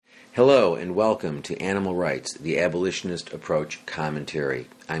Hello and welcome to Animal Rights, the Abolitionist Approach Commentary.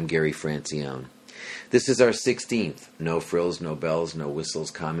 I'm Gary Francione. This is our 16th No Frills, No Bells, No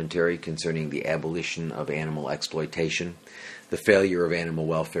Whistles commentary concerning the abolition of animal exploitation, the failure of animal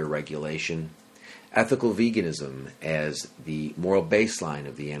welfare regulation, ethical veganism as the moral baseline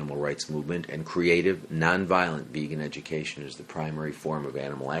of the animal rights movement, and creative, nonviolent vegan education as the primary form of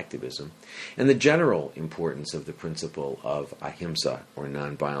animal activism, and the general importance of the principle of ahimsa, or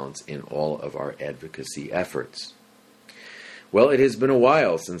nonviolence, in all of our advocacy efforts. Well, it has been a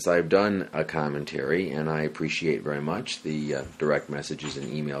while since I've done a commentary, and I appreciate very much the direct messages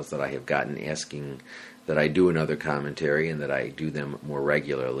and emails that I have gotten asking that I do another commentary and that I do them more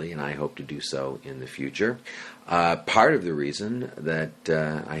regularly, and I hope to do so in the future. Part of the reason that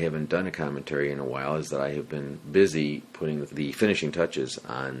I haven't done a commentary in a while is that I have been busy putting the finishing touches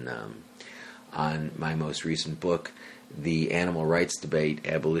on my most recent book, The Animal Rights Debate,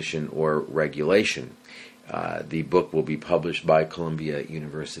 Abolition or Regulation. The book will be published by Columbia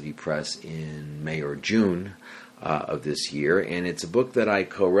University Press in May or June of this year, and it's a book that I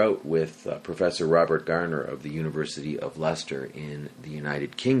co-wrote with Professor Robert Garner of the University of Leicester in the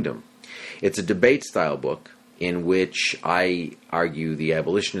United Kingdom. It's a debate-style book in which I argue the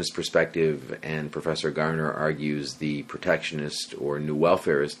abolitionist perspective and Professor Garner argues the protectionist or new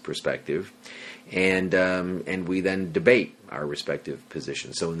welfarist perspective, and we then debate our respective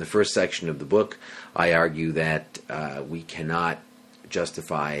positions. So in the first section of the book, I argue that we cannot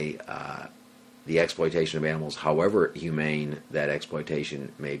justify the exploitation of animals, however humane that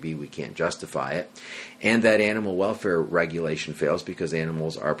exploitation may be. We can't justify it. And that animal welfare regulation fails because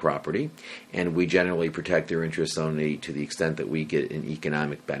animals are property, and we generally protect their interests only to the extent that we get an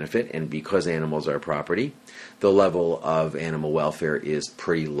economic benefit. And because animals are property, the level of animal welfare is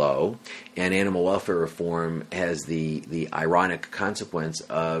pretty low. And animal welfare reform has the ironic consequence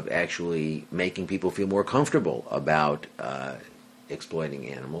of actually making people feel more comfortable about exploiting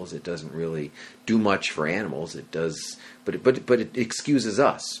animals. It doesn't really do much for animals. It does, but it excuses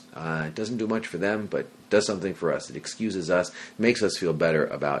us. It doesn't do much for them, but does something for us. It excuses us, makes us feel better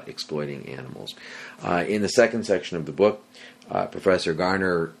about exploiting animals. In the second section of the book, Professor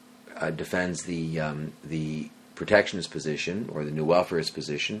Garner defends the protectionist position, or the new welfarist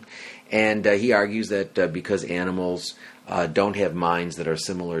position, and he argues that because animals don't have minds that are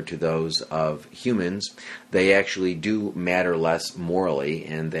similar to those of humans, they actually do matter less morally,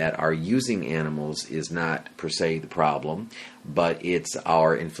 and that our using animals is not per se the problem, but it's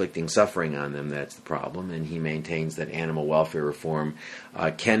our inflicting suffering on them that's the problem. And he maintains that animal welfare reform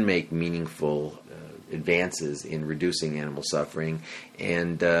can make meaningful advances in reducing animal suffering,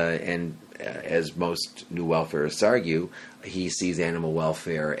 and as most new welfarists argue, he sees animal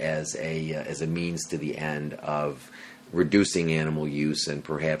welfare as a means to the end of reducing animal use, and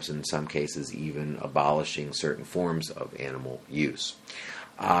perhaps in some cases even abolishing certain forms of animal use.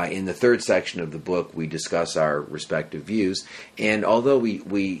 In the third section of the book, we discuss our respective views, and although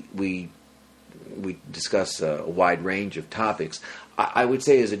we discuss a wide range of topics, I would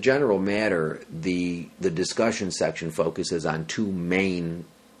say as a general matter, the discussion section focuses on two main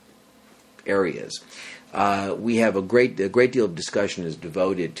areas. We have a great deal of discussion is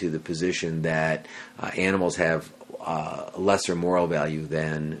devoted to the position that animals have lesser moral value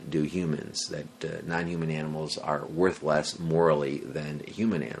than do humans, that non-human animals are worth less morally than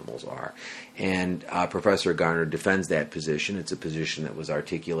human animals are. And Professor Garner defends that position. It's a position that was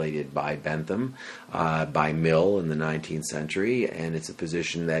articulated by Bentham, by Mill in the 19th century, and it's a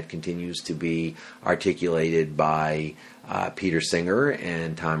position that continues to be articulated by Peter Singer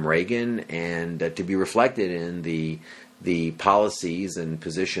and Tom Reagan, and to be reflected in the policies and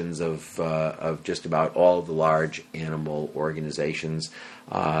positions of just about all of the large animal organizations,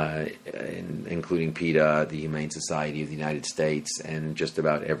 including PETA, the Humane Society of the United States, and just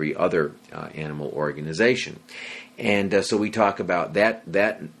about every other animal organization. And so we talk about that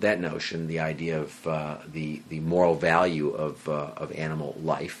notion, the idea of the moral value of animal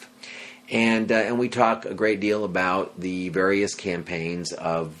life. And we talk a great deal about the various campaigns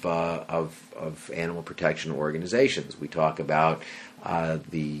of animal protection organizations. We talk about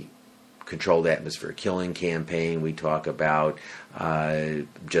the Controlled Atmosphere Killing campaign. We talk about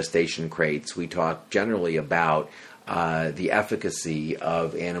gestation crates. We talk generally about the efficacy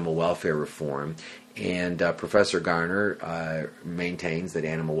of animal welfare reform And Professor Garner maintains that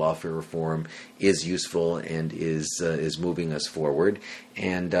animal welfare reform is useful and is moving us forward.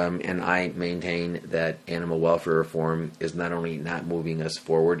 And I maintain that animal welfare reform is not only not moving us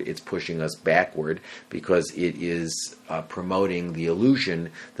forward, it's pushing us backward, because it is promoting the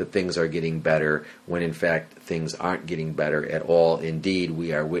illusion that things are getting better when in fact things aren't getting better at all. Indeed,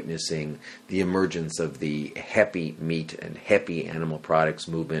 we are witnessing the emergence of the happy meat and happy animal products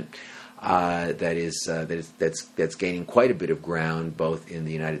movement. That's gaining quite a bit of ground both in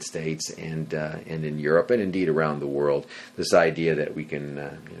the United States and in Europe, and indeed around the world. This idea that we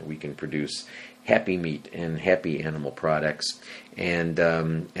can produce happy meat and happy animal products, and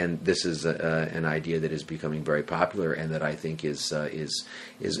this is an idea that is becoming very popular, and that I think is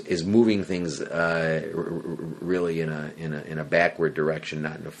moving things really in a backward direction,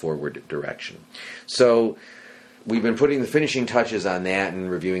 not in a forward direction. So we've been putting the finishing touches on that and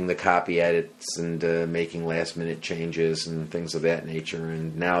reviewing the copy edits and making last-minute changes and things of that nature.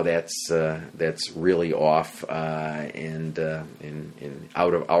 And now that's really off and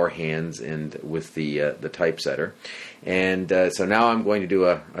out of our hands and with the typesetter. And so now I'm going to do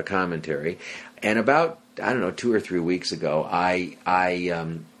a commentary. And about 2 or 3 weeks ago, I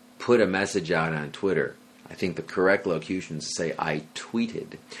put a message out on Twitter. I think the correct locution is to say I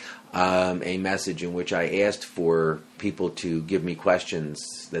tweeted a message in which I asked for people to give me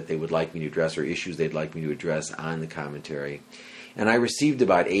questions that they would like me to address or issues they'd like me to address on the commentary. And I received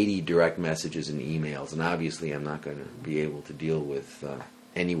about 80 direct messages and emails, and obviously I'm not going to be able to deal with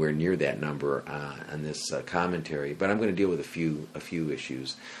anywhere near that number on this commentary, but I'm going to deal with a few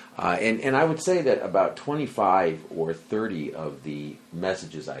issues. And I would say that about 25 or 30 of the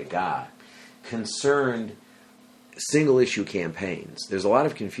messages I got concerned single-issue campaigns. There's a lot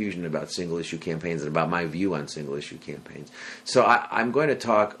of confusion about single-issue campaigns and about my view on single-issue campaigns. So I'm going to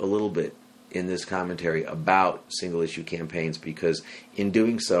talk a little bit in this commentary about single-issue campaigns, because in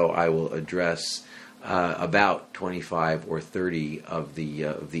doing so I will address about 25 or 30 of the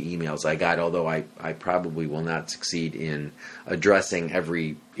emails I got, although I probably will not succeed in addressing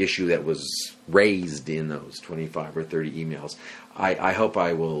every issue that was raised in those 25 or 30 emails. I hope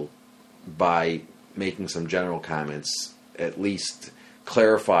I will, by making some general comments, at least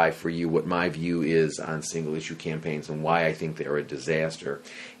clarify for you what my view is on single-issue campaigns and why I think they're a disaster,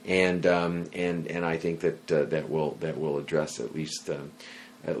 and I think that will address at least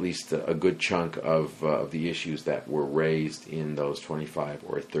a good chunk of the issues that were raised in those 25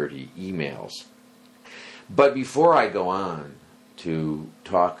 or 30 emails. But before I go on to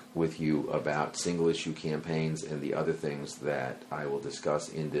talk with you about single-issue campaigns and the other things that I will discuss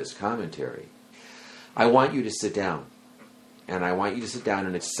in this commentary, I want you to sit down. And I want you to sit down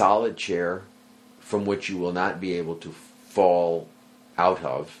in a solid chair from which you will not be able to fall out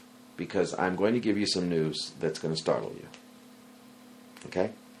of, because I'm going to give you some news that's going to startle you.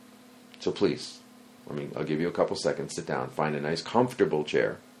 Okay? So please, I'll give you a couple seconds. Sit down. Find a nice, comfortable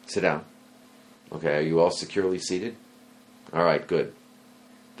chair. Sit down. Okay, are you all securely seated? All right, good.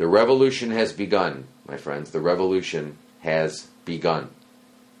 The revolution has begun, my friends. The revolution has begun.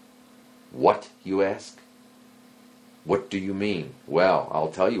 What, you ask? What do you mean? Well, I'll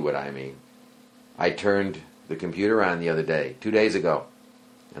tell you what I mean. I turned the computer on the other day, 2 days ago,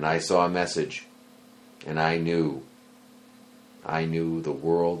 and I saw a message, and I knew the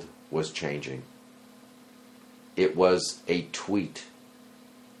world was changing. It was a tweet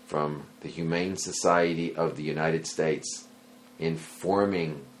from the Humane Society of the United States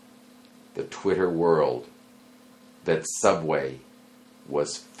informing the Twitter world that Subway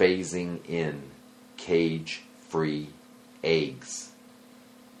was phasing in cage-free eggs.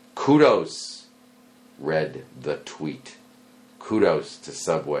 Kudos, read the tweet. Kudos to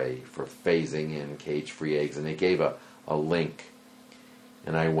Subway for phasing in cage-free eggs. And they gave a link.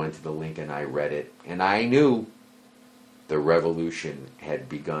 And I went to the link and I read it. And I knew the revolution had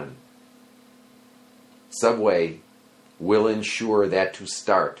begun. Subway will ensure that to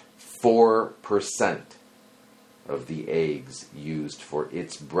start, 4% of the eggs used for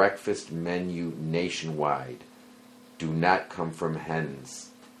its breakfast menu nationwide do not come from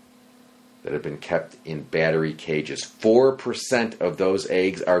hens that have been kept in battery cages. 4% of those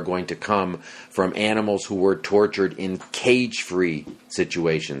eggs are going to come from animals who were tortured in cage-free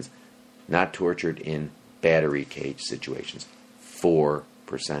situations, not tortured in battery cage situations. 4%.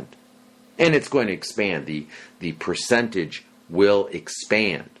 And it's going to expand. The percentage will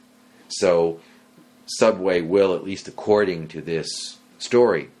expand. So Subway will, at least according to this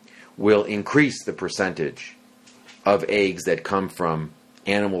story, will increase the percentage of eggs that come from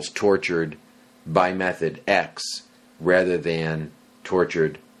animals tortured by method X rather than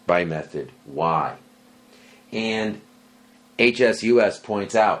tortured by method Y. And HSUS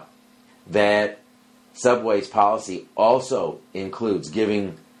points out that Subway's policy also includes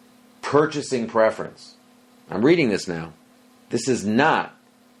giving purchasing preference. I'm reading this now. This is not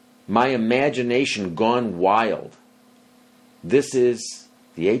my imagination gone wild. This is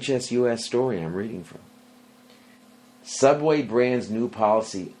the HSUS story I'm reading from. Subway brand's new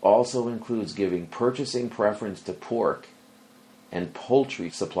policy also includes giving purchasing preference to pork and poultry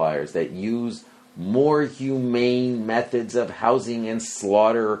suppliers that use more humane methods of housing and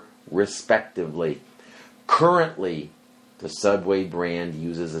slaughter, respectively. Currently, the Subway brand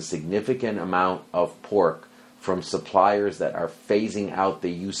uses a significant amount of pork from suppliers that are phasing out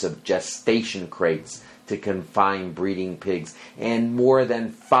the use of gestation crates to confine breeding pigs, and more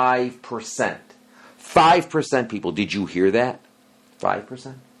than 5%. 5%, people, did you hear that?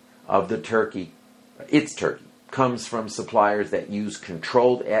 5% of the turkey, its turkey, comes from suppliers that use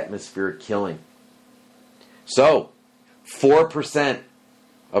controlled atmospheric killing. So, 4%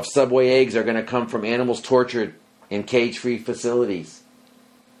 of Subway eggs are going to come from animals tortured in cage-free facilities.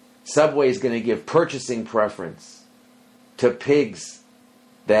 Subway is going to give purchasing preference to pigs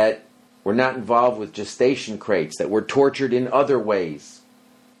that were not involved with gestation crates, that were tortured in other ways.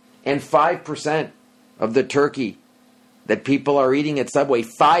 And 5% of the turkey that people are eating at Subway,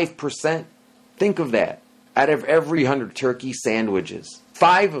 5%, think of that, out of every 100 turkey sandwiches,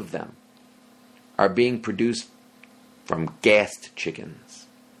 5 of them are being produced from gassed chickens,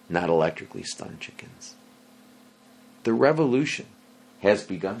 not electrically stunned chickens. The revolution has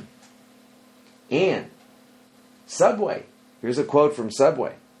begun. And Subway, here's a quote from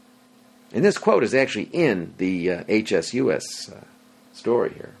Subway. And this quote is actually in the HSUS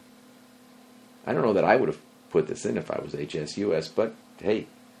story here. I don't know that I would have put this in if I was HSUS, but hey,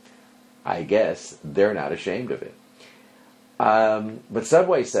 I guess they're not ashamed of it. But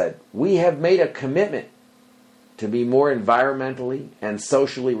Subway said, "We have made a commitment to be more environmentally and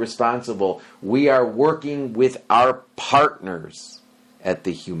socially responsible. We are working with our partners at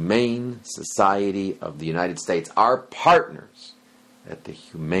the Humane Society of the United States." Our partners at the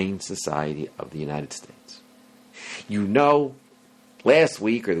Humane Society of the United States. You know, last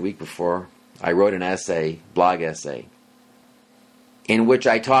week or the week before, I wrote an essay, blog essay, in which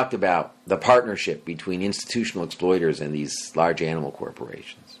I talked about the partnership between institutional exploiters and these large animal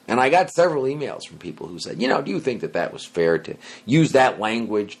corporations. And I got several emails from people who said, do you think that that was fair to use that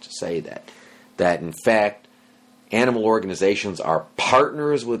language to say that in fact, animal organizations are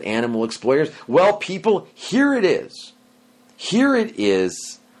partners with animal exploiters? Well, people, here it is. Here it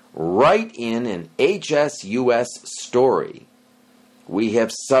is, right in an HSUS story. We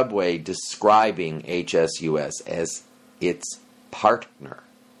have Subway describing HSUS as its partner.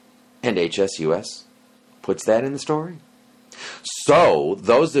 And HSUS puts that in the story. So,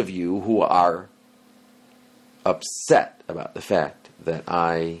 those of you who are upset about the fact that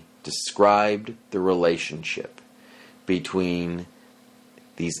I described the relationship between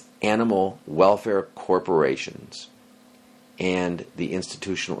these animal welfare corporations and the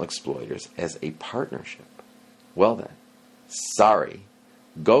institutional exploiters as a partnership, well then, sorry,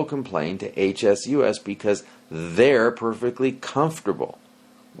 go complain to HSUS because they're perfectly comfortable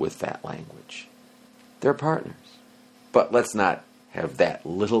with that language. They're partners. But let's not have that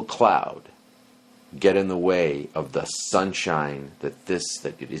little cloud get in the way of the sunshine that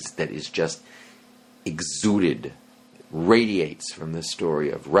is just exuded, radiates from this story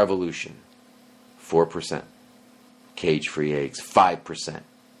of revolution. 4% cage-free eggs, 5%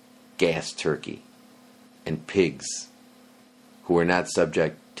 gas turkey, and pigs who are not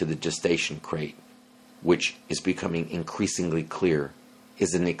subject to the gestation crate, which is becoming increasingly clear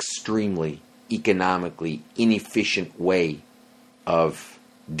is an extremely economically inefficient way of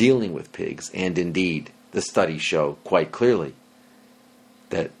dealing with pigs. And indeed, the studies show quite clearly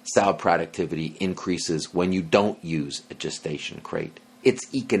that sow productivity increases when you don't use a gestation crate.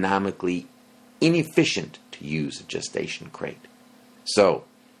 It's economically inefficient to use a gestation crate. So,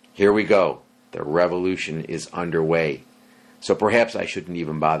 here we go. The revolution is underway. So perhaps I shouldn't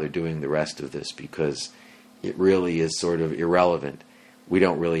even bother doing the rest of this because it really is sort of irrelevant. We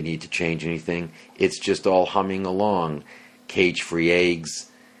don't really need to change anything. It's just all humming along. Cage-free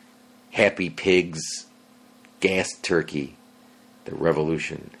eggs, happy pigs, gas turkey. The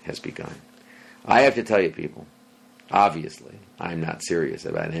revolution has begun. I have to tell you, people, obviously, I'm not serious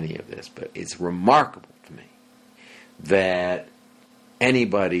about any of this, but it's remarkable to me that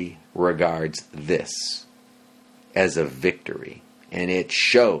anybody regards this as a victory. And it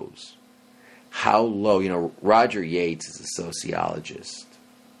shows how low, Roger Yates is a sociologist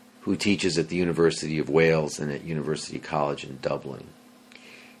who teaches at the University of Wales and at University College in Dublin.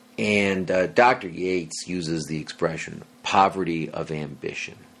 And Dr. Yates uses the expression poverty of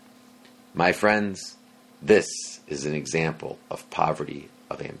ambition. My friends, this is an example of poverty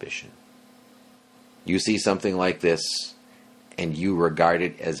of ambition. You see something like this and you regard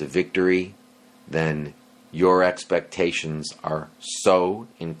it as a victory, then your expectations are so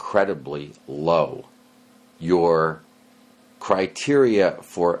incredibly low. Your criteria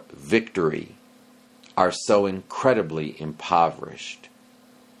for victory are so incredibly impoverished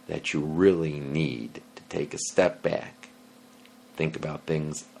that you really need to take a step back, think about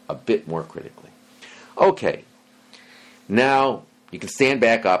things a bit more critically. Okay, now you can stand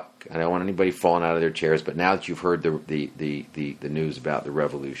back up. I don't want anybody falling out of their chairs, but now that you've heard the news about the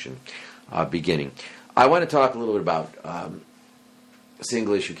revolution beginning, I want to talk a little bit about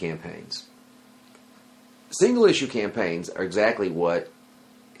single-issue campaigns. Single-issue campaigns are exactly what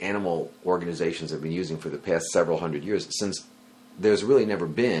animal organizations have been using for the past several hundred years, since there's really never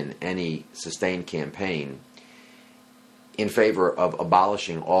been any sustained campaign in favor of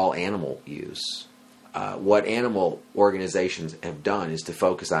abolishing all animal use. What animal organizations have done is to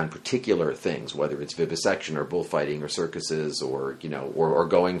focus on particular things, whether it's vivisection or bullfighting or circuses or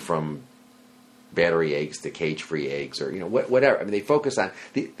going from battery eggs to cage-free eggs or whatever. I mean, they focus on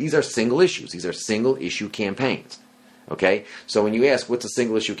these are single issues. These are single issue campaigns. Okay, so when you ask what's a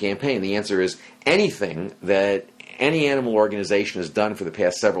single issue campaign, the answer is anything that any animal organization has done for the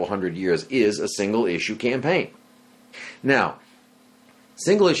past several hundred years is a single issue campaign. Now,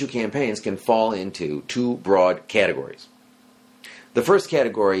 single issue campaigns can fall into two broad categories. The first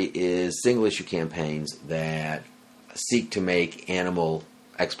category is single issue campaigns that seek to make animal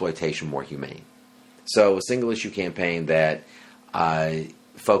exploitation more humane. So a single issue campaign that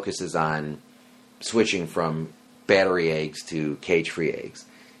focuses on switching from battery eggs to cage-free eggs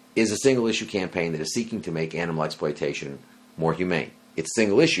is a single issue campaign that is seeking to make animal exploitation more humane. It's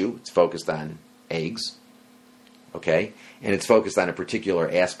single issue, it's focused on eggs, okay, and it's focused on a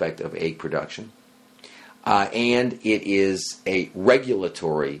particular aspect of egg production. And it is a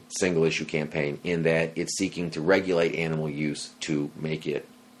regulatory single issue campaign in that it's seeking to regulate animal use to make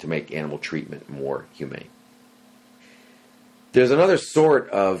animal treatment more humane. There's another sort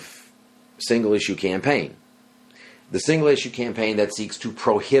of single issue campaign. The single issue campaign that seeks to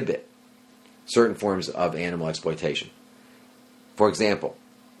prohibit certain forms of animal exploitation. For example,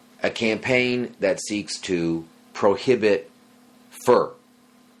 a campaign that seeks to prohibit fur,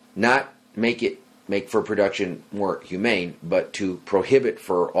 not make fur production more humane, but to prohibit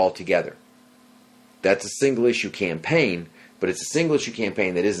fur altogether. That's a single issue campaign, but it's a single issue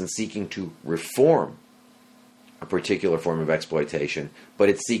campaign that isn't seeking to reform a particular form of exploitation, but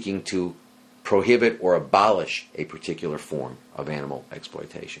it's seeking to prohibit or abolish a particular form of animal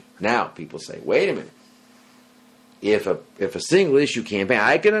exploitation. Now, people say, wait a minute. If a single issue campaign,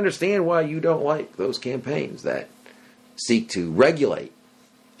 I can understand why you don't like those campaigns that seek to regulate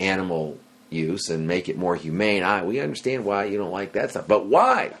animal use and make it more humane. We understand why you don't like that stuff. But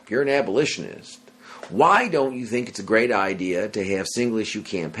why, if you're an abolitionist, why don't you think it's a great idea to have single issue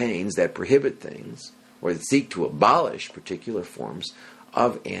campaigns that prohibit things or that seek to abolish particular forms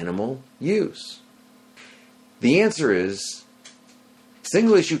of animal use? The answer is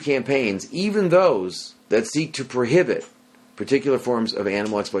single issue campaigns, even those that seek to prohibit particular forms of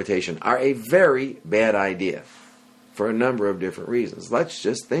animal exploitation, are a very bad idea for a number of different reasons. Let's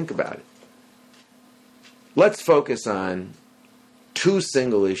just think about it. Let's focus on two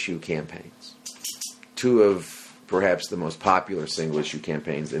single issue campaigns, two of perhaps the most popular single issue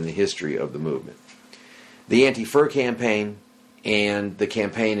campaigns in the history of the movement. The anti-fur campaign and the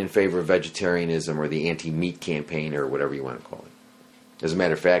campaign in favor of vegetarianism, or the anti-meat campaign, or whatever you want to call it. As a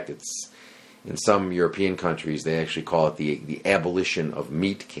matter of fact, it's in some European countries they actually call it the abolition of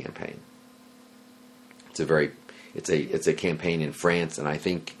meat campaign. It's a campaign in France and I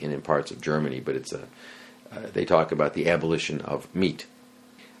think in parts of Germany, but they talk about the abolition of meat.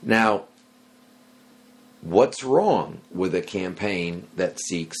 Now, what's wrong with a campaign that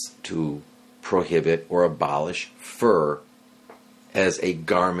seeks to prohibit or abolish fur as a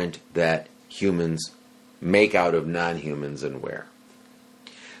garment that humans make out of non-humans and wear?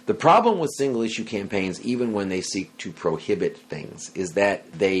 The problem with single-issue campaigns, even when they seek to prohibit things, is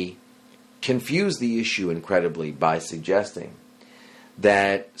that they confuse the issue incredibly by suggesting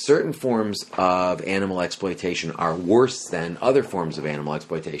that certain forms of animal exploitation are worse than other forms of animal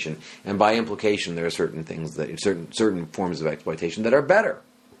exploitation, and by implication there are certain forms of exploitation that are better.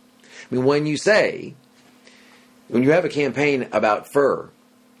 I mean, when you have a campaign about fur,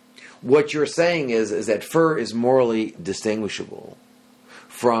 what you're saying is that fur is morally distinguishable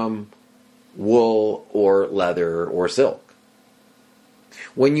from wool or leather or silk.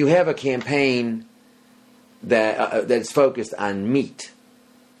 When you have a campaign that's focused on meat,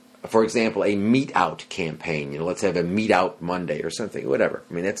 for example, a meat out campaign, let's have a meat out Monday or something, whatever.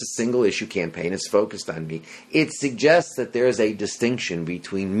 I mean, that's a single issue campaign. It's focused on meat. It suggests that there's a distinction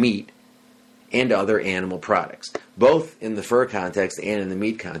between meat and other animal products, both in the fur context and in the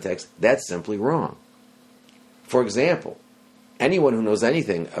meat context. That's simply wrong. For example, anyone who knows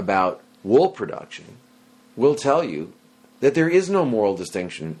anything about wool production will tell you that there is no moral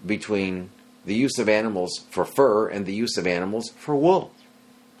distinction between the use of animals for fur and the use of animals for wool.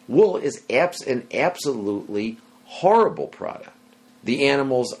 Wool is an absolutely horrible product. The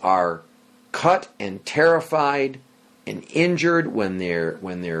animals are cut and terrified and injured when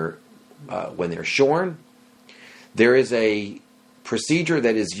they're shorn. There is a procedure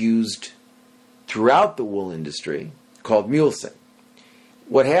that is used throughout the wool industry called mulesing.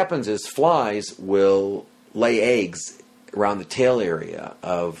 What happens is flies will lay eggs around the tail area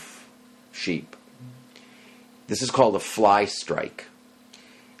of sheep. This is called a fly strike.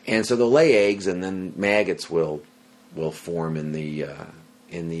 And so they'll lay eggs, and then maggots will form in the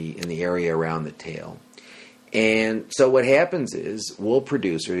area around the tail. And so what happens is wool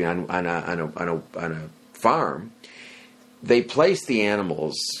producers on a farm, they place the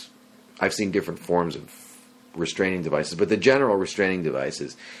animals. I've seen different forms of restraining devices, but the general restraining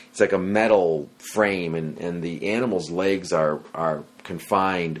devices, it's like a metal frame, and the animal's legs are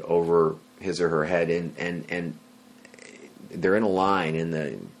confined over his or her head, and they're in a line, and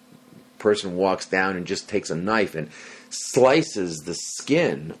the person walks down and just takes a knife and slices the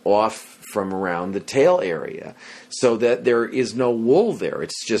skin off from around the tail area, so that there is no wool there.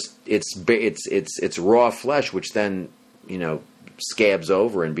 It's just it's raw flesh, which then scabs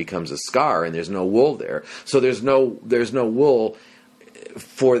over and becomes a scar, and there's no wool there. So there's no wool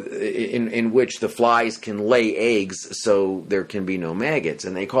in which the flies can lay eggs, so there can be no maggots,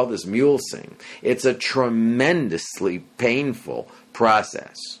 and they call this mulesing. It's a tremendously painful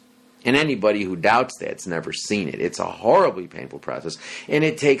process, and anybody who doubts that's never seen it. It's a horribly painful process, and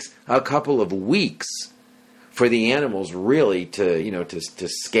it takes a couple of weeks for the animals really to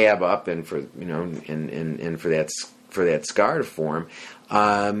scab up, and for and for that scar to form.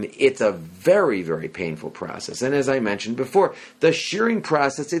 It's a very, very painful process. And as I mentioned before, the shearing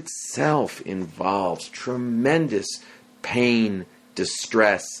process itself involves tremendous pain,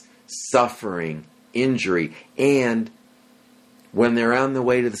 distress, suffering, injury, and when they're on the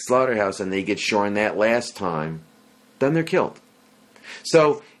way to the slaughterhouse and they get shorn that last time, then they're killed.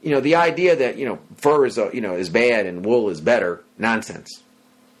 So, the idea that, fur is bad and wool is better, nonsense.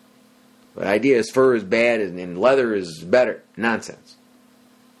 The idea is fur is bad and leather is better, nonsense.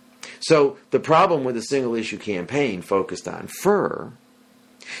 So the problem with a single issue campaign focused on fur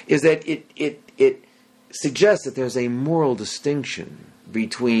is that it suggests that there's a moral distinction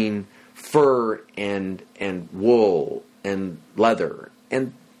between fur and wool and leather,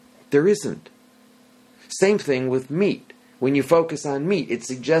 and there isn't. Same thing with meat. When you focus on meat, it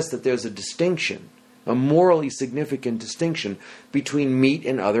suggests that there's a distinction, a morally significant distinction between meat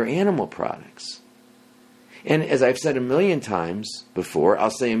and other animal products. And as I've said a million times before, I'll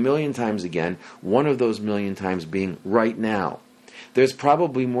say a million times again, one of those million times being right now. There's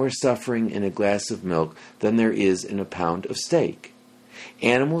probably more suffering in a glass of milk than there is in a pound of steak.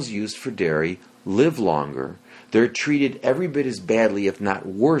 Animals used for dairy live longer. They're treated every bit as badly, if not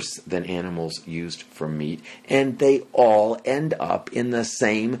worse, than animals used for meat, and they all end up in the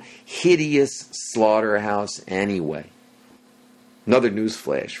same hideous slaughterhouse anyway. Another news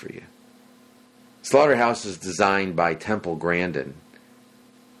flash for you. Slaughterhouses designed by Temple Grandin,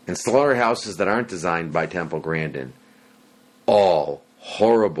 and slaughterhouses that aren't designed by Temple Grandin, all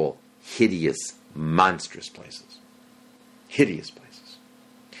horrible, hideous, monstrous places. Hideous places.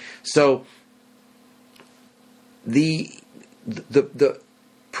 So, the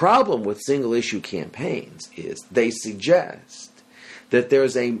problem with single-issue campaigns is they suggest that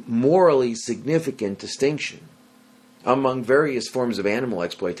there's a morally significant distinction among various forms of animal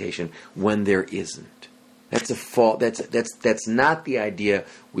exploitation when there isn't. That's a fault. That's not the idea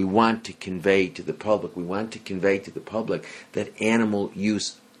we want to convey to the public. We want to convey to the public that animal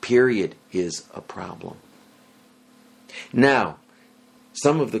use, period, is a problem. Now,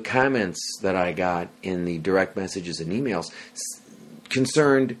 some of the comments that I got in the direct messages and emails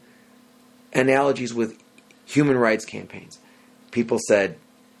concerned analogies with human rights campaigns. People said,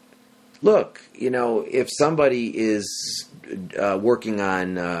 look, if somebody is working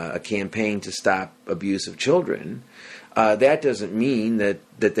on a campaign to stop abuse of children, that doesn't mean that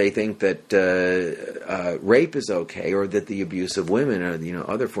they think that rape is okay, or that the abuse of women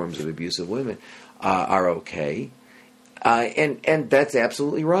or other forms of abuse of women are okay. And that's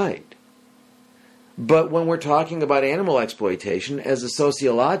absolutely right. But when we're talking about animal exploitation as a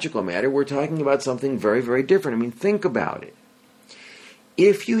sociological matter, we're talking about something very, very different. I mean, think about it.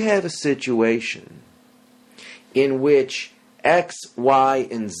 If you have a situation in which X, Y,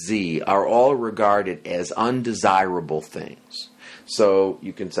 and Z are all regarded as undesirable things, so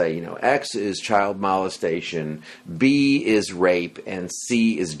you can say, X is child molestation, B is rape, and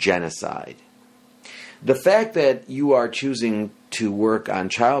C is genocide. The fact that you are choosing to work on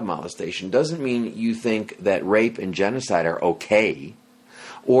child molestation doesn't mean you think that rape and genocide are okay,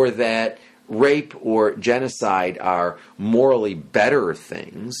 or that rape or genocide are morally better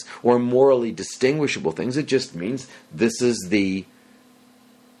things or morally distinguishable things. It just means this is the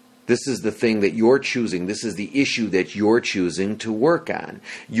thing that you're choosing. This is the issue that you're choosing to work on.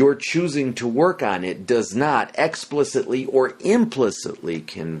 Your choosing to work on it does not explicitly or implicitly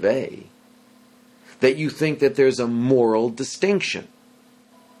convey that you think that there's a moral distinction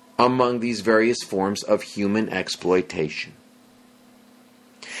among these various forms of human exploitation.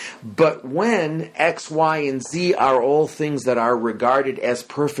 But when X, Y, and Z are all things that are regarded as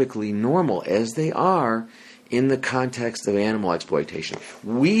perfectly normal, as they are in the context of animal exploitation,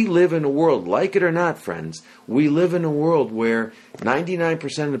 we live in a world, like it or not, friends, we live in a world where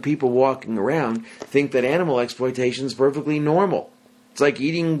 99% of the people walking around think that animal exploitation is perfectly normal. It's like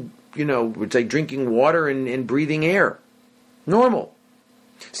eating, it's like drinking water and breathing air. Normal.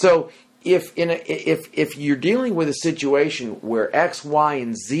 So if you're dealing with a situation where X, Y,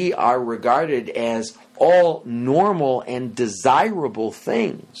 and Z are regarded as all normal and desirable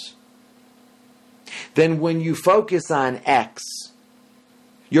things, then when you focus on X,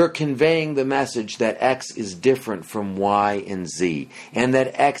 you're conveying the message that X is different from Y and Z, and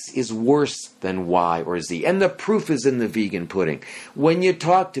that X is worse than Y or Z. And the proof is in the vegan pudding. When you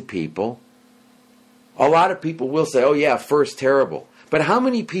talk to people, a lot of people will say, oh yeah, fur's terrible. But how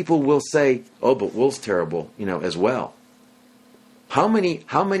many people will say, oh, but wool's terrible, as well? How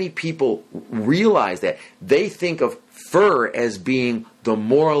many people realize that? They think of fur as being the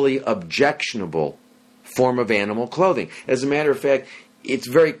morally objectionable form of animal clothing. As a matter of fact, it's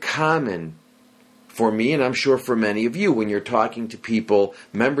very common for me, and I'm sure for many of you, when you're talking to people,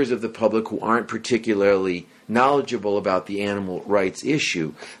 members of the public who aren't particularly knowledgeable about the animal rights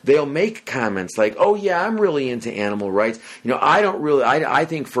issue, they'll make comments like, oh yeah, I'm really into animal rights. I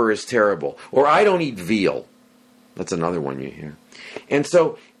think fur is terrible. Or I don't eat veal. That's another one you hear. And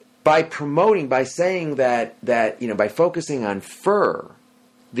so by saying that, by focusing on fur,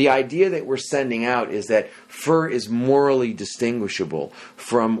 the idea that we're sending out is that fur is morally distinguishable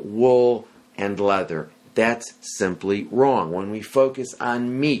from wool and leather. That's simply wrong. When we focus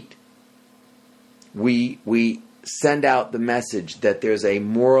on meat, we send out the message that there's a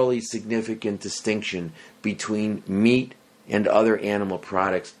morally significant distinction between meat and other animal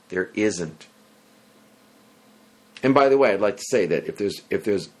products. There isn't. And by the way, I'd like to say that if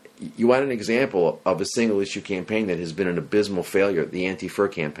there's you want an example of a single issue campaign that has been an abysmal failure, the anti-fur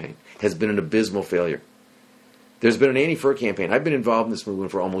campaign has been an abysmal failure. There's been an anti-fur campaign. I've been involved in this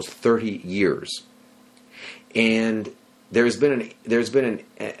movement for almost 30 years. And there's been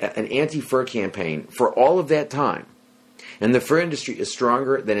an anti-fur campaign for all of that time. And the fur industry is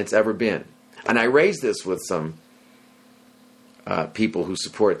stronger than it's ever been. And I raised this with some people who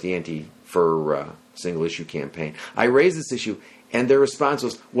support the anti-fur single-issue campaign. I raised this issue, and their response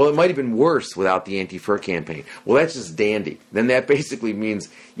was, well, it might have been worse without the anti-fur campaign. Well, that's just dandy. Then that basically means,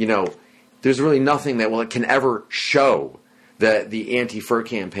 there's really nothing that, it can ever show that the anti-fur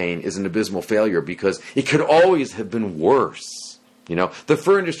campaign is an abysmal failure, because it could always have been worse. The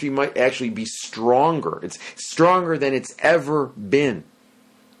fur industry might actually be stronger. It's stronger than it's ever been.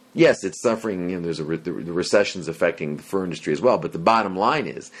 Yes, it's suffering. There's the recession's affecting the fur industry as well. But the bottom line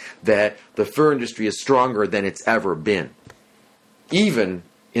is that the fur industry is stronger than it's ever been, even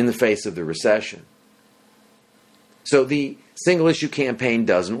in the face of the recession. So the single-issue campaign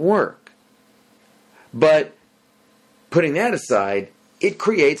doesn't work. But putting that aside, it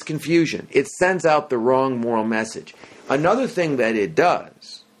creates confusion. It sends out the wrong moral message. Another thing that it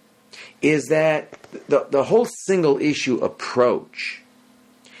does is that the whole single-issue approach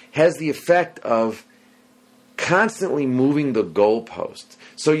has the effect of constantly moving the goalposts.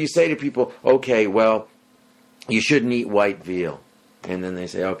 So you say to people, okay, well, you shouldn't eat white veal. And then they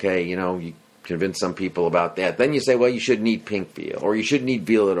say, okay, you convince some people about that. Then you say, well, you shouldn't eat pink veal, or you shouldn't eat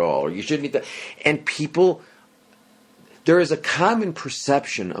veal at all, or you shouldn't eat that. And people, there is a common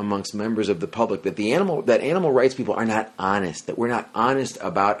perception amongst members of the public that animal rights people are not honest, that we're not honest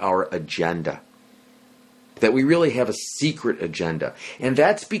about our agenda. that we really have a secret agenda. And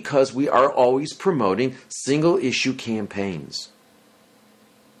that's because we are always promoting single-issue campaigns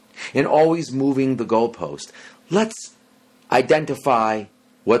and always moving the goalpost. Let's identify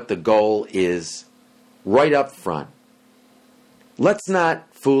what the goal is right up front. Let's not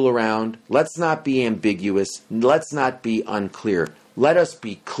fool around. Let's not be ambiguous. Let's not be unclear. Let us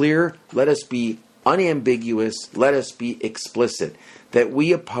be clear. Let us be unambiguous. Let us be explicit that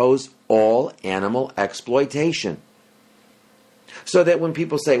we oppose all animal exploitation. So that when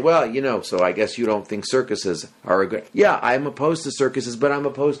people say, well, so I guess you don't think circuses are a good... Yeah, I'm opposed to circuses, but I'm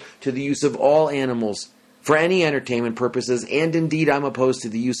opposed to the use of all animals for any entertainment purposes, and indeed I'm opposed to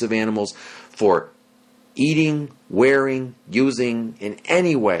the use of animals for eating, wearing, using in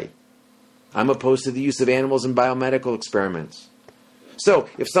any way. I'm opposed to the use of animals in biomedical experiments. So,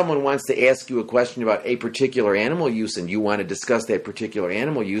 if someone wants to ask you a question about a particular animal use and you want to discuss that particular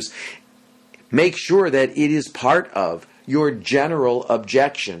animal use, make sure that it is part of your general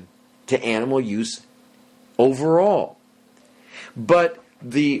objection to animal use overall. But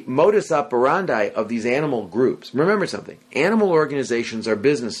the modus operandi of these animal groups, remember something, animal organizations are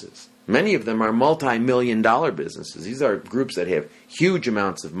businesses. Many of them are multi-million-dollar businesses. These are groups that have huge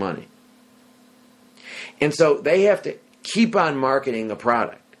amounts of money. And so they have to keep on marketing a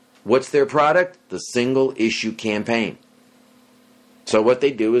product. What's their product? The single-issue campaign. So what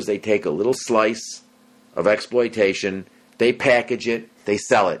they do is they take a little slice of exploitation, they package it, they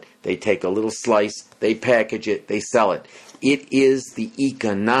sell it. They take a little slice, they package it, they sell it. It is the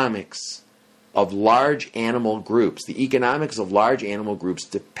economics of large animal groups. The economics of large animal groups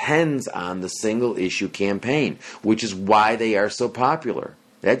depends on the single-issue campaign, which is why they are so popular.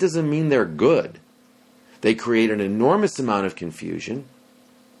 That doesn't mean they're good. They create an enormous amount of confusion.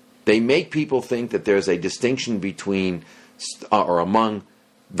 They make people think that there's a distinction between or among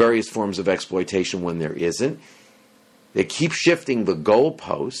various forms of exploitation when there isn't. They keep shifting the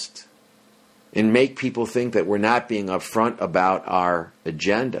goalpost and make people think that we're not being upfront about our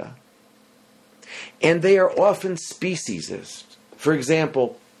agenda. And they are often speciesist. For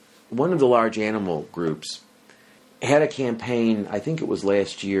example, one of the large animal groups had a campaign, I think it was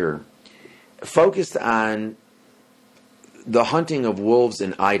last year, focused on the hunting of wolves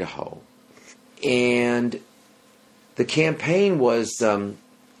in Idaho. And the campaign was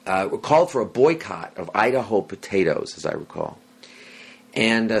called for a boycott of Idaho potatoes, as I recall.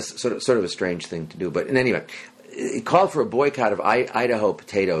 And sort of a strange thing to do. But in any event, it called for a boycott of Idaho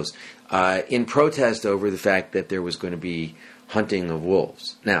potatoes in protest over the fact that there was going to be hunting of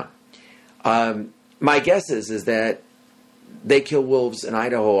wolves. Now, my guess is that they kill wolves in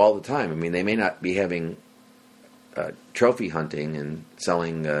Idaho all the time. I mean, they may not be having trophy hunting and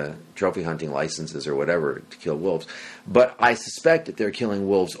selling trophy hunting licenses or whatever to kill wolves, but I suspect that they're killing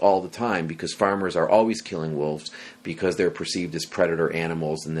wolves all the time because farmers are always killing wolves because they're perceived as predator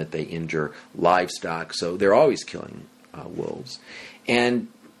animals and that they injure livestock, so they're always killing wolves. And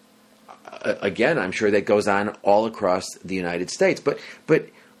again, I'm sure that goes on all across the United States. But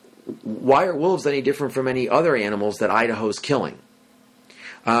why are wolves any different from any other animals that Idaho's killing?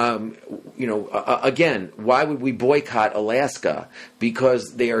 Again, why would we boycott Alaska?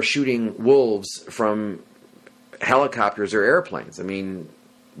 Because they are shooting wolves from helicopters or airplanes. I mean,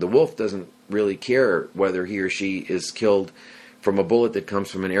 the wolf doesn't really care whether he or she is killed from a bullet that comes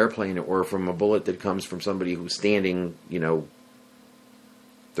from an airplane or from a bullet that comes from somebody who's standing,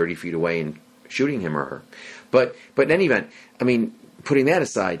 30 feet away and shooting him or her. But in any event, I mean, putting that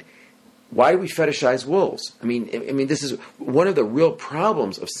aside, why do we fetishize wolves? I mean, this is one of the real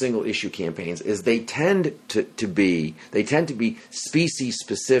problems of single-issue campaigns is they tend to be species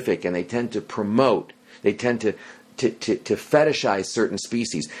specific, and they tend to fetishize certain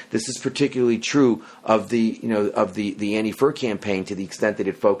species. This is particularly true of the anti-fur campaign to the extent that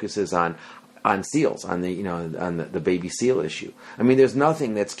it focuses on seals, on the baby seal issue. I mean, there's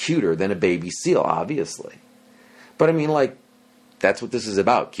nothing that's cuter than a baby seal, obviously. But I mean, that's what this is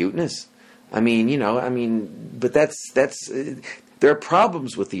about, cuteness. But that's there are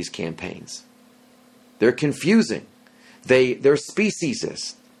problems with these campaigns. They're confusing. They're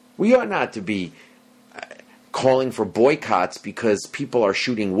speciesist. We ought not to be calling for boycotts because people are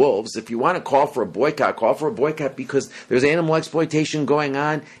shooting wolves. If you want to call for a boycott because there's animal exploitation going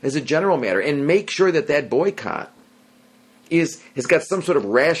on as a general matter, and make sure that boycott has got some sort of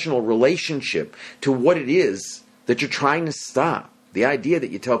rational relationship to what it is that you're trying to stop. The idea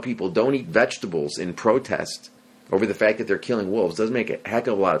that you tell people don't eat vegetables in protest over the fact that they're killing wolves doesn't make a heck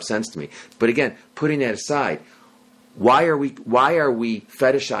of a lot of sense to me. But again, putting that aside, why are we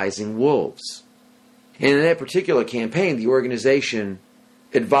fetishizing wolves? And in that particular campaign, the organization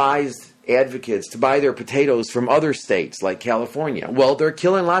advised advocates to buy their potatoes from other states like California. Well, they're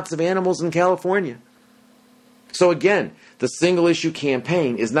killing lots of animals in California. So again, the single issue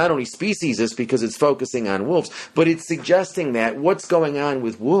campaign is not only speciesist because it's focusing on wolves, but it's suggesting that what's going on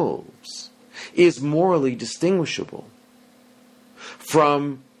with wolves is morally distinguishable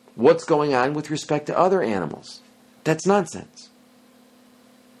from what's going on with respect to other animals. That's nonsense.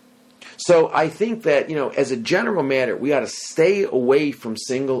 So I think that, as a general matter, we ought to stay away from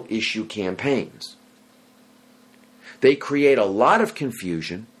single issue campaigns. They create a lot of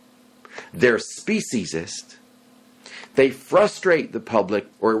confusion. They're speciesist. They frustrate the public,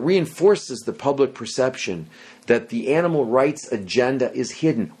 or it reinforces the public perception that the animal rights agenda is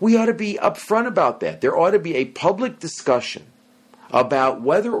hidden. We ought to be upfront about that. There ought to be a public discussion about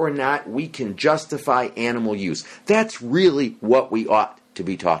whether or not we can justify animal use. That's really what we ought to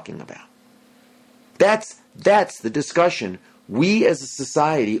be talking about. That's the discussion we as a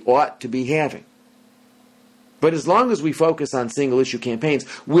society ought to be having. But as long as we focus on single-issue campaigns,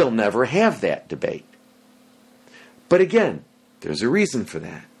 we'll never have that debate. But again, there's a reason for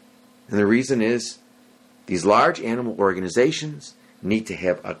that. And the reason is these large animal organizations need to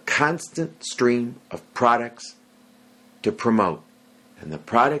have a constant stream of products to promote. And the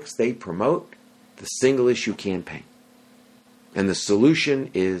products they promote, the single-issue campaign. And the solution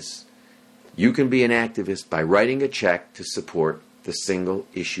is you can be an activist by writing a check to support the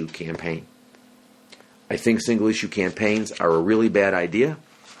single-issue campaign. I think single-issue campaigns are a really bad idea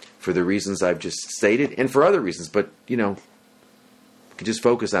for the reasons I've just stated, and for other reasons, but, we can just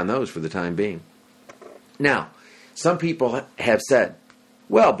focus on those for the time being. Now, some people have said,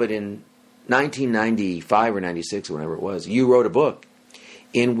 well, but in 1995 or 96 or whenever it was, you wrote a book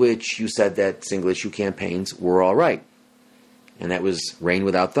in which you said that single-issue campaigns were all right. And that was Rain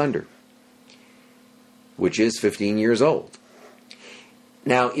Without Thunder, which is 15 years old.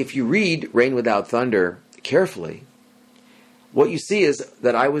 Now, if you read Rain Without Thunder carefully, what you see is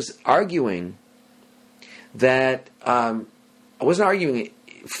that I was arguing that I wasn't arguing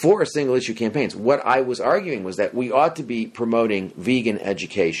for single-issue campaigns. What I was arguing was that we ought to be promoting vegan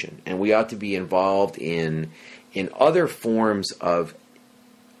education, and we ought to be involved in other forms of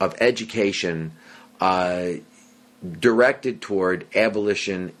education directed toward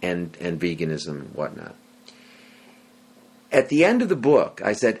abolition and veganism and whatnot. At the end of the book,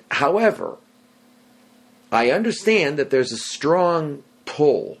 I said, however, I understand that there's a strong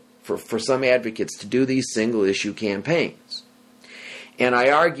pull for some advocates to do these single-issue campaigns. And I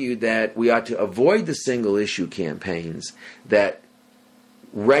argued that we ought to avoid the single-issue campaigns that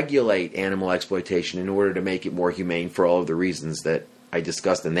regulate animal exploitation in order to make it more humane for all of the reasons that I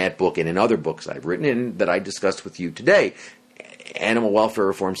discussed in that book and in other books I've written and that I discussed with you today. Animal welfare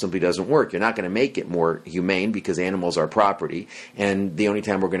reform simply doesn't work. You're not going to make it more humane because animals are property, and the only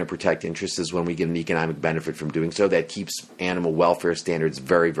time we're going to protect interests is when we get an economic benefit from doing so. That keeps animal welfare standards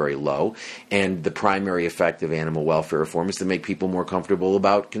very, very low, and the primary effect of animal welfare reform is to make people more comfortable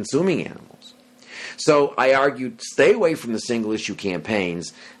about consuming animals. So I argued, stay away from the single-issue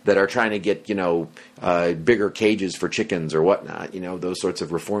campaigns that are trying to get, bigger cages for chickens or whatnot. Those sorts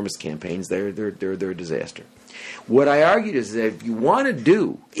of reformist campaigns, they're a disaster. What I argued is that if you want to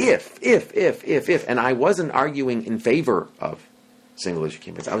do, if, and I wasn't arguing in favor of single-issue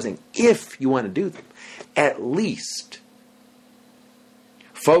campaigns, I was saying if you want to do them, at least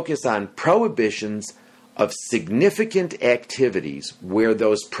focus on prohibitions of significant activities where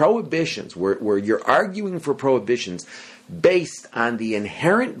those prohibitions, where you're arguing for prohibitions based on the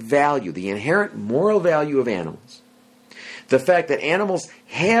inherent value, the inherent moral value of animals, the fact that animals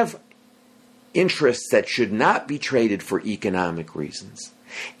have interests that should not be traded for economic reasons,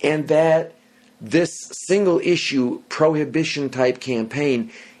 and that this single-issue prohibition-type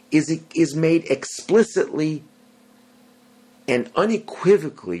campaign is made explicitly and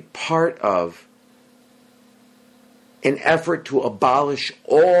unequivocally part of an effort to abolish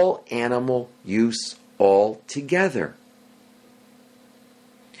all animal use altogether.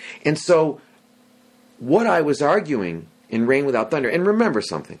 And so, what I was arguing in Rain Without Thunder, and remember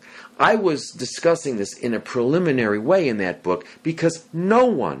something, I was discussing this in a preliminary way in that book because no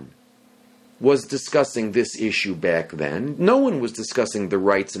one was discussing this issue back then. No one was discussing the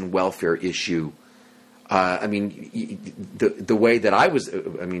rights and welfare issue. The way that I was,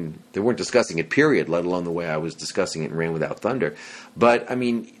 they weren't discussing it, period, let alone the way I was discussing it in Rain Without Thunder. But,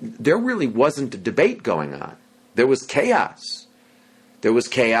 there really wasn't a debate going on. There was chaos. There was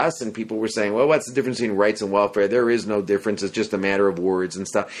chaos, and people were saying, well, what's the difference between rights and welfare? There is no difference. It's just a matter of words and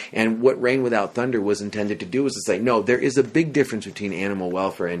stuff. And what Rain Without Thunder was intended to do was to say, no, there is a big difference between animal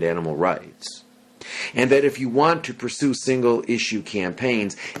welfare and animal rights. And that if you want to pursue single-issue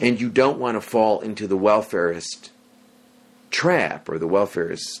campaigns and you don't want to fall into the welfarist trap or the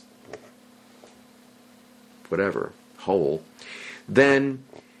welfarist whatever hole, then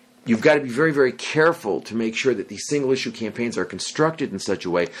you've got to be very, very careful to make sure that these single-issue campaigns are constructed in such a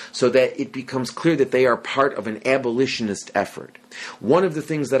way so that it becomes clear that they are part of an abolitionist effort. One of the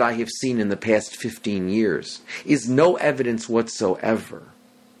things that I have seen in the past 15 years is no evidence whatsoever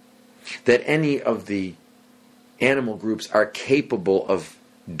that any of the animal groups are capable of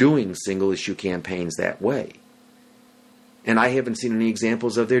doing single-issue campaigns that way. And I haven't seen any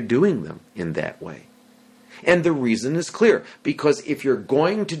examples of their doing them in that way. And the reason is clear, because if you're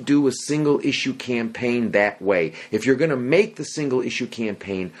going to do a single-issue campaign that way, if you're going to make the single-issue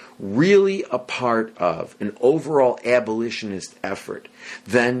campaign really a part of an overall abolitionist effort,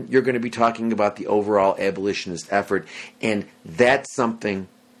 then you're going to be talking about the overall abolitionist effort, and that's something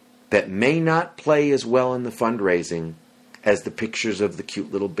that may not play as well in the fundraising as the pictures of the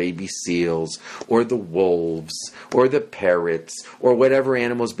cute little baby seals, or the wolves, or the parrots, or whatever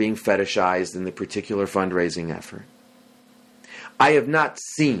animals being fetishized in the particular fundraising effort. I have not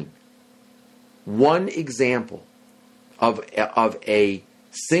seen one example of a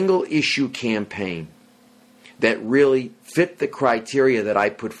single-issue campaign that really fit the criteria that I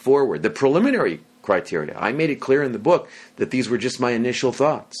put forward, the preliminary criteria. I made it clear in the book that these were just my initial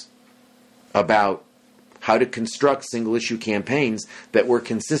thoughts about how to construct single-issue campaigns that were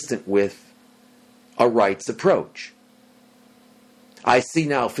consistent with a rights approach. I see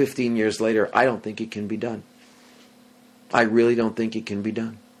now, 15 years later, I don't think it can be done. I really don't think it can be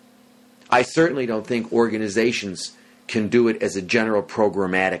done. I certainly don't think organizations can do it as a general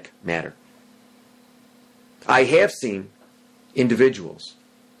programmatic matter. I have seen individuals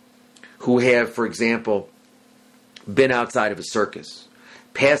who have, for example, been outside of a circus,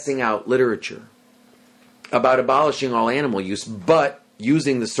 passing out literature about abolishing all animal use, but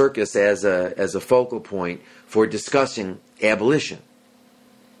using the circus as a focal point for discussing abolition.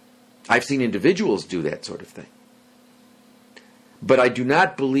 I've seen individuals do that sort of thing. But I do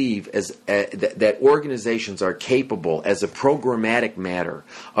not believe that organizations are capable, as a programmatic matter,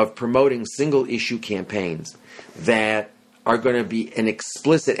 of promoting single-issue campaigns that are going to be an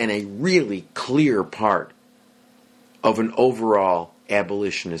explicit and a really clear part of an overall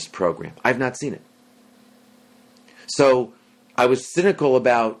abolitionist program. I've not seen it. So I was cynical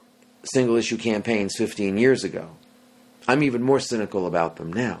about single-issue campaigns 15 years ago. I'm even more cynical about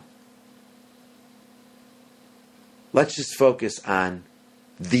them now. Let's just focus on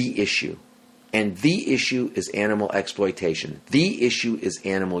the issue. And the issue is animal exploitation. The issue is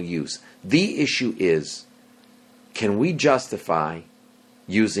animal use. The issue is, can we justify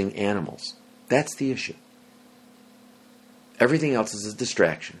using animals? That's the issue. Everything else is a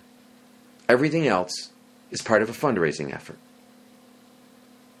distraction. Everything else is part of a fundraising effort.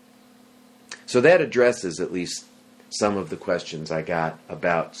 So that addresses at least some of the questions I got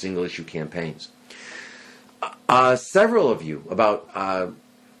about single-issue campaigns. Several of you, about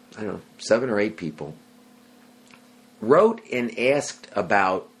 7 or 8 people, wrote and asked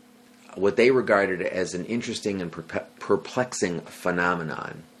about what they regarded as an interesting and perplexing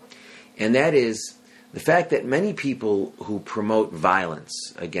phenomenon. And that is the fact that many people who promote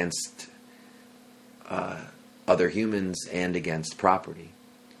violence against other humans and against property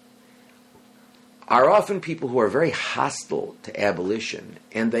are often people who are very hostile to abolition,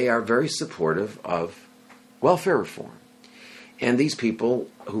 and they are very supportive of welfare reform. And these people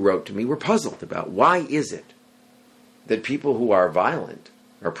who wrote to me were puzzled about why is it that people who are violent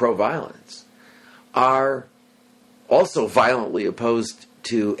or pro-violence are also violently opposed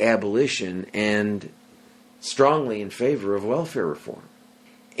to abolition and strongly in favor of welfare reform.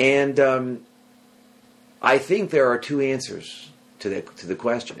 And I think there are 2 answers to the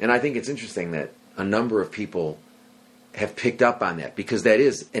question. And I think it's interesting that a number of people have picked up on that, because that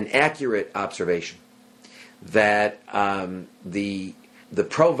is an accurate observation, that the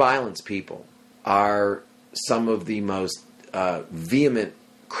pro-violence people are some of the most vehement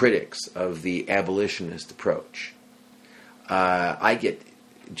critics of the abolitionist approach. I get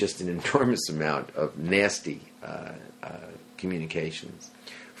just an enormous amount of nasty communications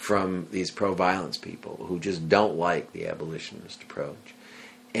from these pro-violence people who just don't like the abolitionist approach,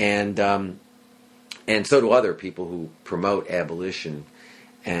 and so do other people who promote abolition,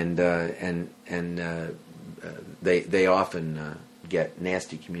 and they often get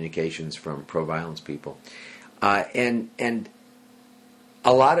nasty communications from pro-violence people, and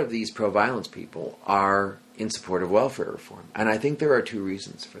a lot of these pro-violence people are in support of welfare reform, and I think there are 2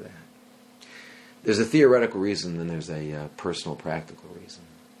 reasons for that. There's a theoretical reason, and there's a personal, practical reason.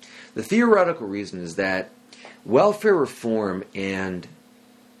 The theoretical reason is that welfare reform and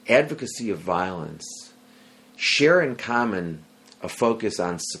advocacy of violence share in common a focus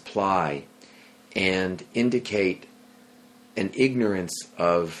on supply and indicate an ignorance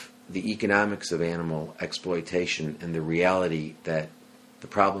of the economics of animal exploitation and the reality that the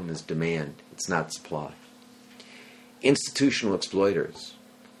problem is demand, it's not supply. Institutional exploiters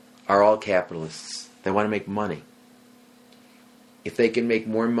are all capitalists. They want to make money. If they can make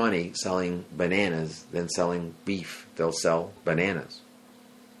more money selling bananas than selling beef, they'll sell bananas.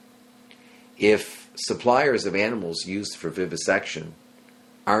 If suppliers of animals used for vivisection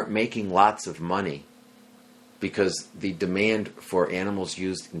aren't making lots of money because the demand for animals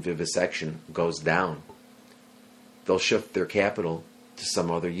used in vivisection goes down, they'll shift their capital to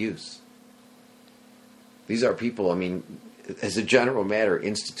some other use. These are people, as a general matter,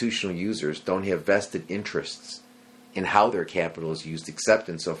 institutional users don't have vested interests in how their capital is used, except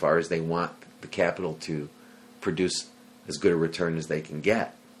insofar as they want the capital to produce as good a return as they can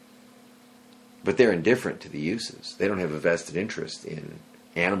get. But they're indifferent to the uses. They don't have a vested interest in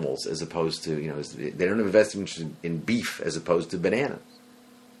animals as opposed to, they don't have a vested interest in beef as opposed to bananas.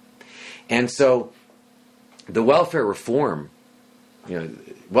 And so the welfare reform,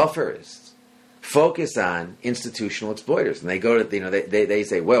 welfareists focus on institutional exploiters. And they go to, they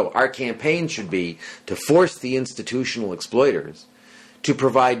say, well, our campaign should be to force the institutional exploiters to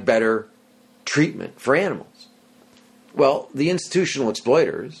provide better treatment for animals. Well, the institutional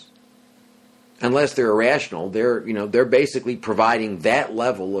exploiters, unless they're irrational, they're basically providing that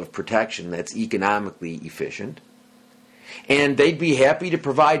level of protection that's economically efficient. And they'd be happy to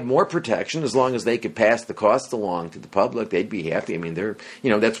provide more protection as long as they could pass the cost along to the public. They'd be happy.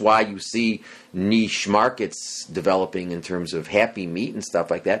 That's why you see niche markets developing in terms of happy meat and stuff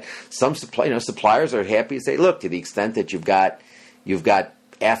like that. Some suppliers are happy to say, look, to the extent that you've got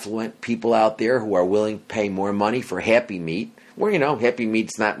affluent people out there who are willing to pay more money for happy meat, where, happy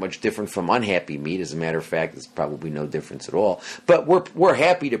meat's not much different from unhappy meat. As a matter of fact, there's probably no difference at all. But we're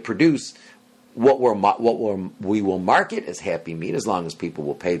happy to produce what we will market as happy meat as long as people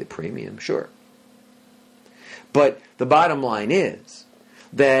will pay the premium, sure. But the bottom line is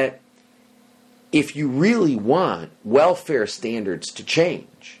that if you really want welfare standards to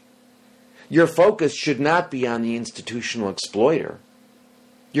change, your focus should not be on the institutional exploiter.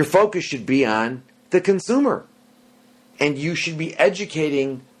 Your focus should be on the consumer. And you should be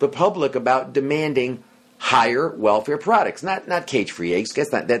educating the public about demanding higher welfare products, not cage-free eggs.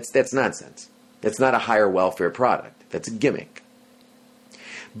 That's nonsense. That's not a higher welfare product. That's a gimmick.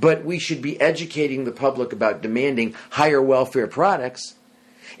 But we should be educating the public about demanding higher welfare products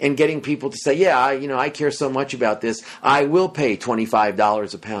and getting people to say, yeah, I care so much about this, I will pay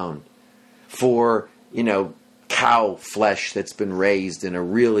 $25 a pound for, cow flesh that's been raised in a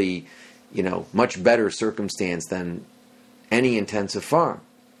really, much better circumstance than any intensive farm.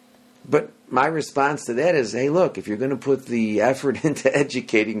 But my response to that is, hey, look, if you're going to put the effort into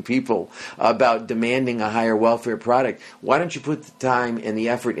educating people about demanding a higher welfare product, why don't you put the time and the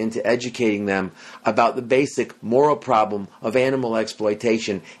effort into educating them about the basic moral problem of animal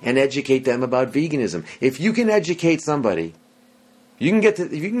exploitation and educate them about veganism? If you can educate somebody, if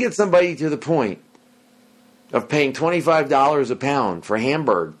you can get somebody to the point of paying $25 a pound for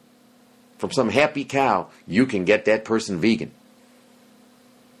hamburger from some happy cow, you can get that person vegan.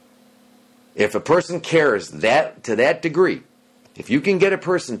 If a person cares to that degree, if you can get a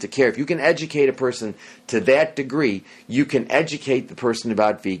person to care, if you can educate a person to that degree, you can educate the person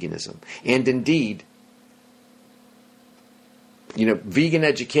about veganism. And indeed, vegan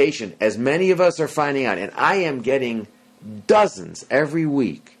education, as many of us are finding out, and I am getting dozens every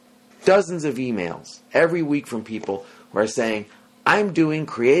week, dozens of emails every week from people who are saying, I'm doing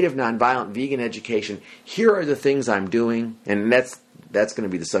creative, nonviolent vegan education. Here are the things I'm doing, and that's going to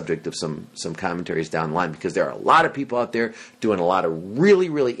be the subject of some commentaries down the line, because there are a lot of people out there doing a lot of really,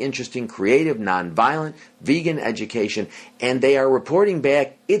 really interesting, creative, nonviolent vegan education, and they are reporting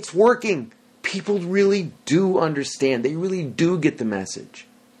back, it's working. People really do understand. They really do get the message.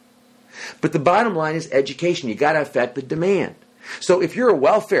 But the bottom line is education. You got to affect the demand. So if you're a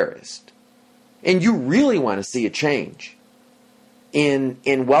welfarist and you really want to see a change in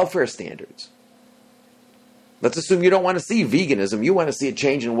welfare standards, let's assume you don't want to see veganism, you want to see a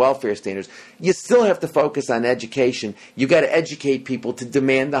change in welfare standards, you still have to focus on education. You got to educate people to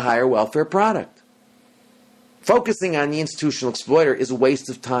demand the higher welfare product. Focusing on the institutional exploiter is a waste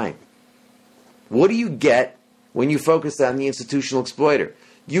of time. What do you get when you focus on the institutional exploiter?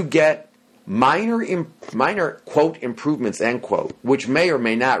 You get minor quote improvements, end quote, which may or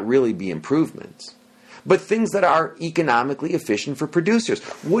may not really be improvements, but things that are economically efficient for producers.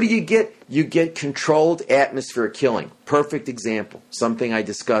 What do you get? You get controlled atmospheric killing. Perfect example. Something I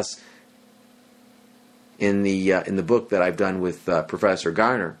discuss in the book that I've done with Professor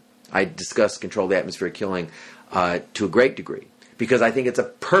Garner. I discuss controlled atmospheric killing to a great degree because I think it's a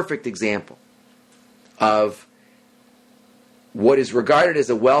perfect example of what is regarded as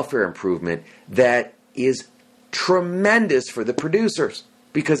a welfare improvement that is tremendous for the producers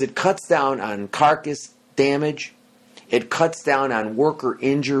because it cuts down on carcass damage, it cuts down on worker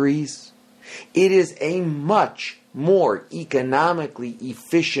injuries. It is a much more economically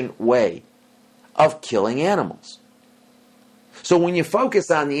efficient way of killing animals. So when you focus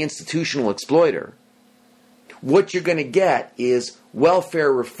on the institutional exploiter, what you're going to get is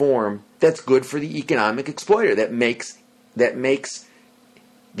welfare reform that's good for the economic exploiter, that makes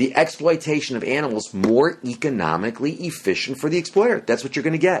the exploitation of animals more economically efficient for the exploiter. That's what you're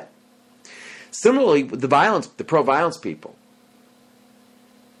going to get. Similarly, with the pro-violence people,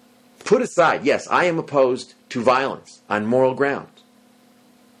 put aside, yes, I am opposed to violence on moral grounds.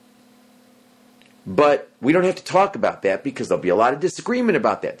 But we don't have to talk about that because there'll be a lot of disagreement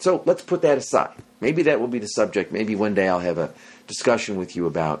about that. So let's put that aside. Maybe that will be the subject. Maybe one day I'll have a discussion with you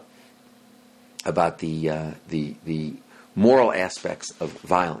about the moral aspects of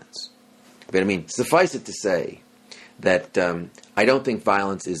violence. But I mean, suffice it to say that I don't think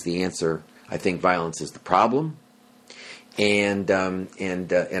violence is the answer. I think violence is the problem, and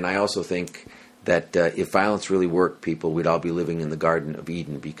I also think that if violence really worked, people, we'd all be living in the Garden of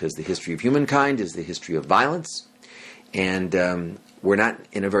Eden because the history of humankind is the history of violence, and we're not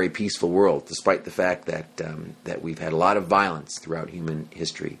in a very peaceful world, despite the fact that we've had a lot of violence throughout human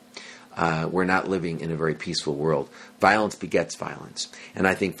history. We're not living in a very peaceful world. Violence begets violence, and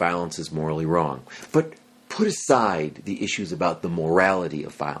I think violence is morally wrong. But put aside the issues about the morality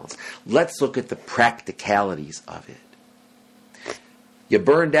of violence. Let's look at the practicalities of it. You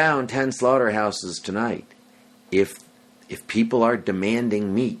burn down 10 slaughterhouses tonight. If people are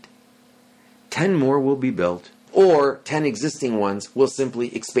demanding meat, 10 more will be built, or 10 existing ones will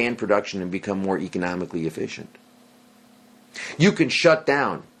simply expand production and become more economically efficient. You can shut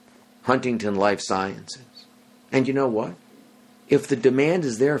down Huntington Life Sciences. And you know what? If the demand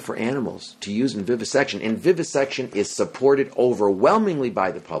is there for animals to use in vivisection, and vivisection is supported overwhelmingly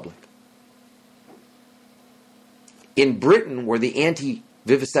by the public, in Britain, where the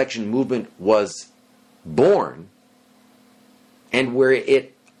anti-vivisection movement was born, and where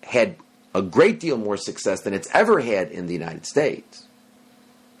it had a great deal more success than it's ever had in the United States,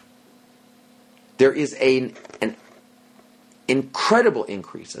 there is an incredible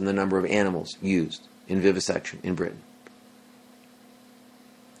increase in the number of animals used in vivisection in Britain.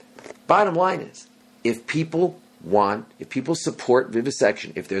 Bottom line is, if people support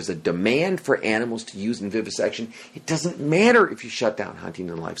vivisection, if there's a demand for animals to use in vivisection, it doesn't matter if you shut down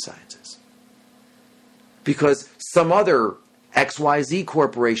Huntington Life Sciences. Because some other XYZ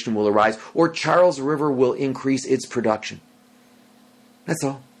corporation will arise, or Charles River will increase its production. That's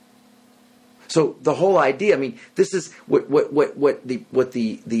all. So the whole idea, I mean, this is what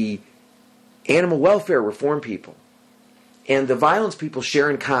the animal welfare reform people and the violence people share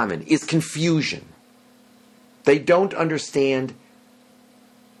in common is confusion. They don't understand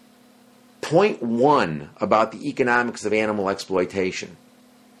point one about the economics of animal exploitation.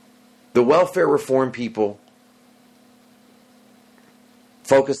 The welfare reform people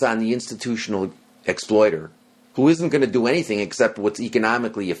focus on the institutional exploiter who isn't going to do anything except what's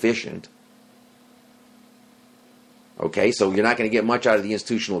economically efficient. Okay, so you're not going to get much out of the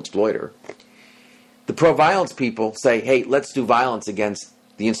institutional exploiter. The pro-violence people say, hey, let's do violence against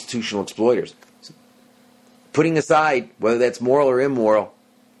the institutional exploiters. Putting aside whether that's moral or immoral,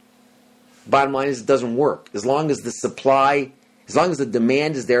 bottom line is it doesn't work. As long as the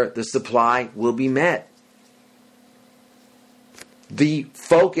demand is there, the supply will be met. The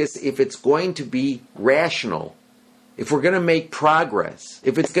focus, if it's going to be rational, if we're going to make progress,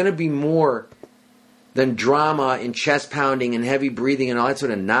 if it's going to be more than drama and chest pounding and heavy breathing and all that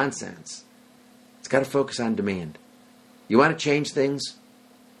sort of nonsense, it's got to focus on demand. You want to change things?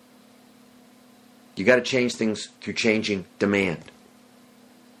 You got to change things through changing demand.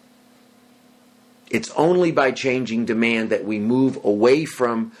 It's only by changing demand that we move away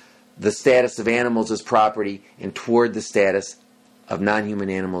from the status of animals as property and toward the status of non-human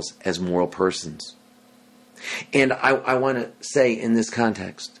animals as moral persons. And I want to say in this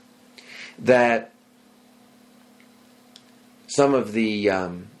context that some of the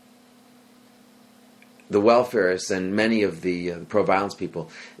welfarists and many of the pro-violence people,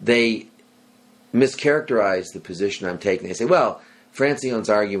 they mischaracterize the position I'm taking. They say, well, Francione's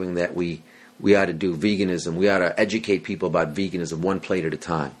arguing that we we ought to do veganism. We ought to educate people about veganism one plate at a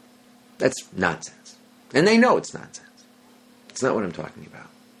time. That's nonsense. And they know it's nonsense. It's not what I'm talking about.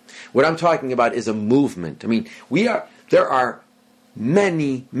 What I'm talking about is a movement. I mean, there are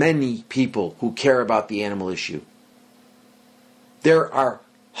many, many people who care about the animal issue. There are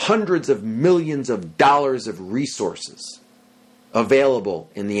hundreds of millions of dollars of resources available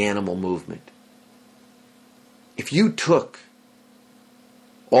in the animal movement. If you took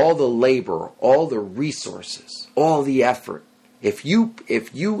all the labor, all the resources, all the effort, if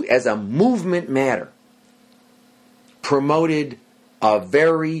you as a movement matter promoted a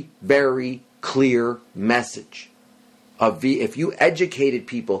very, very clear message, if you educated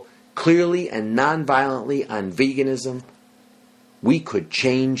people clearly and nonviolently on veganism, we could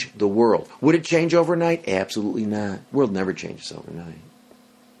change the world. Would it change overnight? Absolutely not. The world never changes overnight.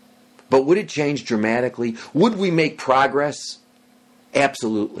 But would it change dramatically? Would we make progress?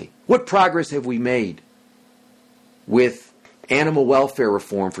 Absolutely. What progress have we made with animal welfare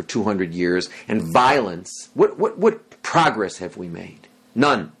reform for 200 years and violence? What progress have we made?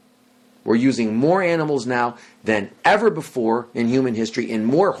 None. We're using more animals now than ever before in human history in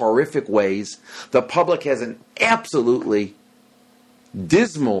more horrific ways. The public has an absolutely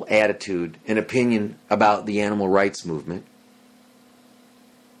dismal attitude and opinion about the animal rights movement.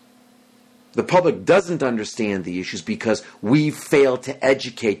 The public doesn't understand the issues because we've failed to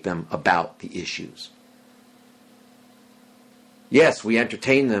educate them about the issues. Yes, we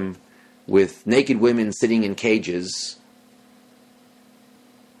entertain them with naked women sitting in cages,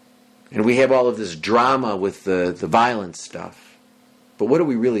 and we have all of this drama with the violence stuff. But what are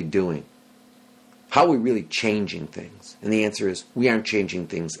we really doing? How are we really changing things? And the answer is, we aren't changing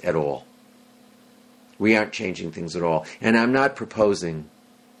things at all. We aren't changing things at all. And I'm not proposing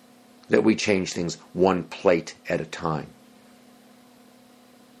that we change things one plate at a time.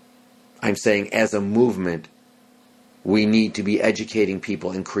 I'm saying as a movement, we need to be educating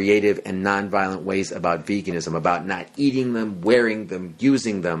people in creative and nonviolent ways about veganism, about not eating them, wearing them,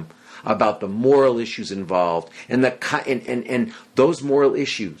 using them, about the moral issues involved, and those moral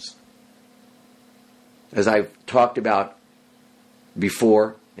issues, as I've talked about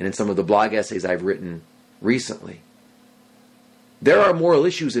before, and in some of the blog essays I've written recently. There are moral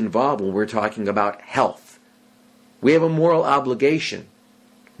issues involved when we're talking about health. We have a moral obligation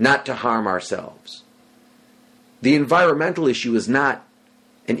not to harm ourselves. The environmental issue is not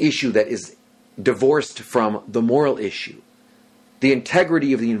an issue that is divorced from the moral issue. The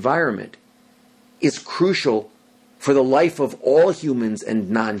integrity of the environment is crucial for the life of all humans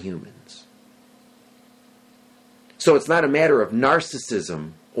and non-humans. So it's not a matter of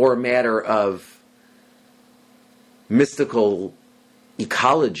narcissism or a matter of mystical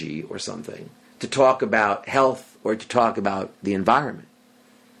ecology or something to talk about health or to talk about the environment.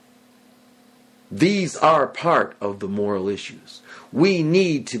 These are part of the moral issues. We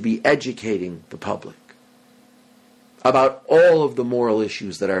need to be educating the public about all of the moral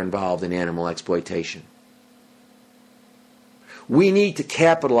issues that are involved in animal exploitation. We need to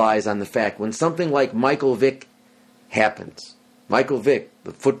capitalize on the fact when something like Michael Vick happens. Michael Vick,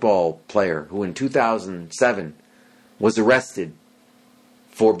 the football player who in 2007 was arrested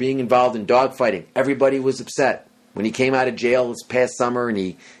for being involved in dogfighting. Everybody was upset. When he came out of jail this past summer and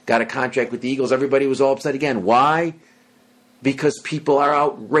he got a contract with the Eagles, everybody was all upset again. Why? Because people are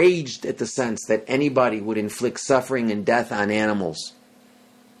outraged at the sense that anybody would inflict suffering and death on animals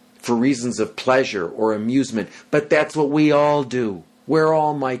for reasons of pleasure or amusement. But that's what we all do. We're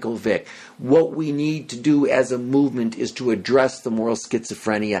all Michael Vick. What we need to do as a movement is to address the moral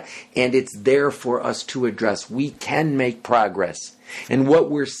schizophrenia, and it's there for us to address. We can make progress. And what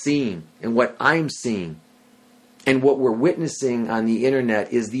we're seeing, and what I'm seeing, and what we're witnessing on the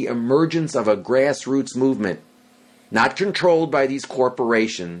internet is the emergence of a grassroots movement, not controlled by these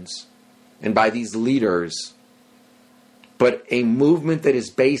corporations and by these leaders, but a movement that is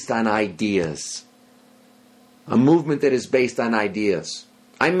based on ideas. A movement that is based on ideas.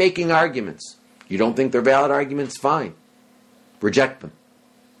 I'm making arguments. You don't think they're valid arguments? Fine. Reject them.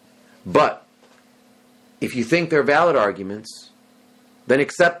 But if you think they're valid arguments, then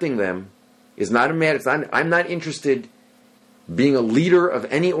accepting them is not a matter. I'm not interested in being a leader of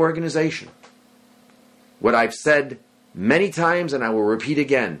any organization. What I've said many times, and I will repeat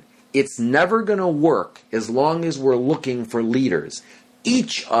again, it's never going to work as long as we're looking for leaders.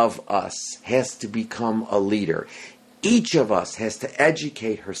 Each of us has to become a leader. Each of us has to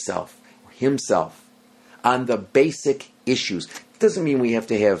educate herself or himself on the basic issues. It doesn't mean we have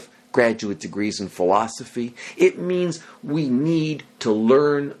to have graduate degrees in philosophy. It means we need to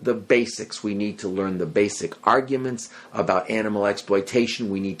learn the basics. We need to learn the basic arguments about animal exploitation.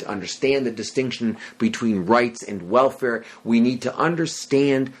 We need to understand the distinction between rights and welfare. We need to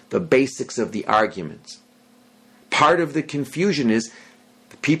understand the basics of the arguments. Part of the confusion is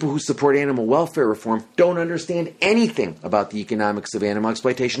the people who support animal welfare reform don't understand anything about the economics of animal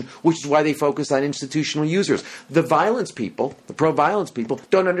exploitation, which is why they focus on institutional users. The violence people, the pro-violence people,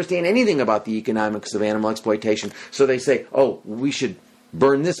 don't understand anything about the economics of animal exploitation, so they say, oh, we should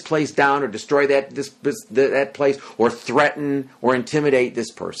burn this place down or destroy that place or threaten or intimidate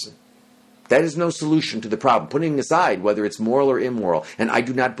this person. That is no solution to the problem. Putting aside whether it's moral or immoral, and I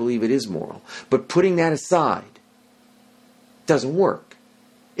do not believe it is moral, but putting that aside doesn't work.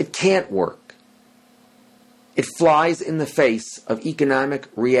 It can't work. It flies in the face of economic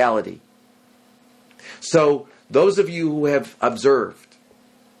reality. So, those of you who have observed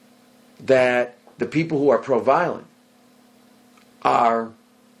that the people who are pro-violent are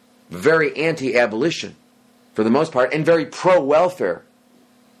very anti-abolition, for the most part, and very pro-welfare,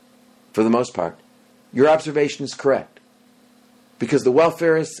 for the most part, your observation is correct. Because the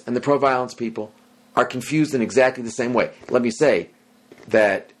welfarists and the pro-violence people are confused in exactly the same way. Let me say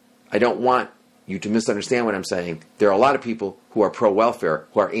that I don't want you to misunderstand what I'm saying. There are a lot of people who are pro-welfare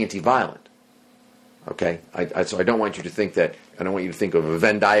who are anti-violent. Okay? So I don't want you to think that, I don't want you to think of a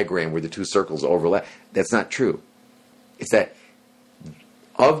Venn diagram where the two circles overlap. That's not true. It's that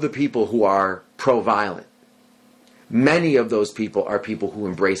of the people who are pro-violent, many of those people are people who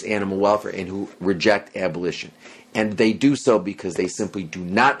embrace animal welfare and who reject abolition. And they do so because they simply do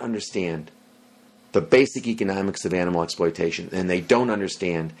not understand the basic economics of animal exploitation, and they don't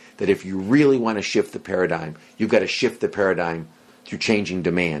understand that if you really want to shift the paradigm, you've got to shift the paradigm through changing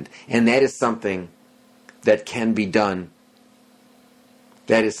demand. And that is something that can be done.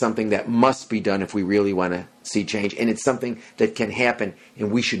 That is something that must be done if we really want to see change. And it's something that can happen,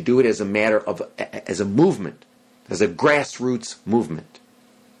 and we should do it as a matter of, as a movement, as a grassroots movement.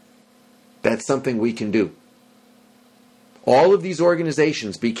 That's something we can do. All of these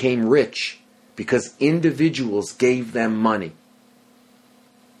organizations became rich because individuals gave them money.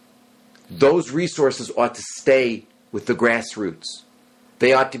 Those resources ought to stay with the grassroots.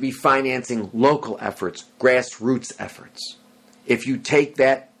 They ought to be financing local efforts, grassroots efforts. If you take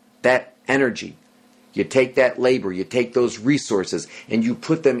that energy, you take that labor, you take those resources, and you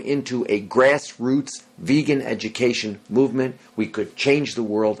put them into a grassroots vegan education movement, we could change the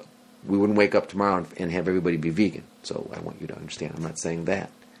world. We wouldn't wake up tomorrow and have everybody be vegan. So I want you to understand, I'm not saying that.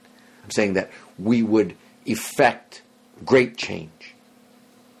 I'm saying that we would effect great change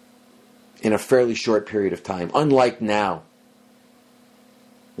in a fairly short period of time, unlike now,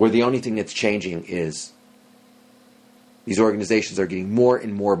 where the only thing that's changing is these organizations are getting more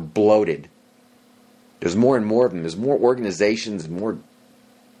and more bloated. There's more and more of them. There's more organizations, more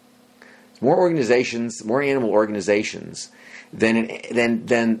animal organizations than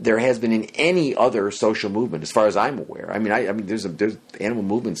there has been in any other social movement, as far as I'm aware. I mean, there's animal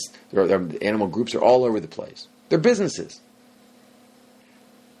movements, animal groups are all over the place. They're businesses.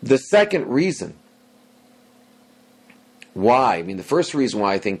 The second reason why, the first reason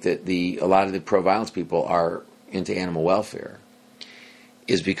why I think that a lot of the pro-violence people are into animal welfare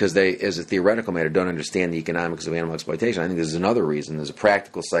is because they, as a theoretical matter, don't understand the economics of animal exploitation. I think there's another reason. There's a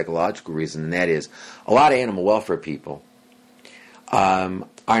practical, psychological reason, and that is a lot of animal welfare people are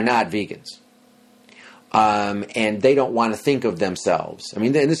not vegans. And they don't want to think of themselves.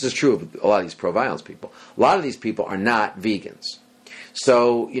 And this is true of a lot of these pro-violence people. A lot of these people are not vegans.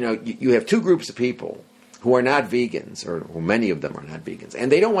 So, you have two groups of people who are not vegans, or many of them are not vegans,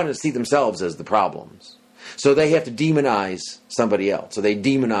 and they don't want to see themselves as the problems. So they have to demonize somebody else. So they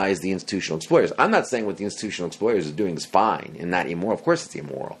demonize the institutional exploiters. I'm not saying what the institutional exploiters are doing is fine and not immoral. Of course it's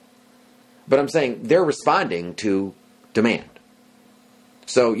immoral. But I'm saying they're responding to demand.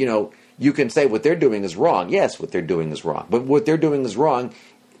 So, you can say what they're doing is wrong. Yes, what they're doing is wrong. But what they're doing is wrong,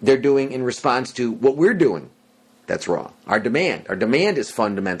 they're doing in response to what we're doing. That's wrong. Our demand is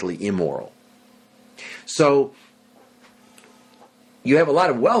fundamentally immoral. So, you have a lot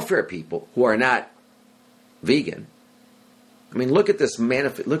of welfare people who are not vegan. Look at this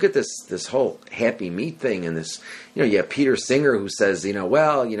look at this whole happy meat thing, and this. You have Peter Singer who says, I'm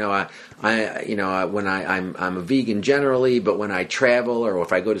a vegan generally, but when I travel or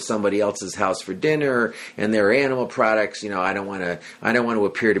if I go to somebody else's house for dinner and there are animal products, I don't want to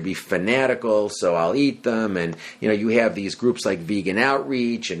appear to be fanatical, so I'll eat them. And you have these groups like Vegan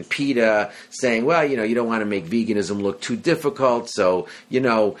Outreach and PETA saying, well, you don't want to make veganism look too difficult, so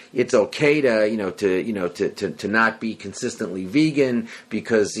it's okay to not be consistently strictly vegan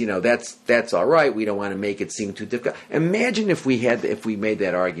because, that's all right. We don't want to make it seem too difficult. Imagine if we made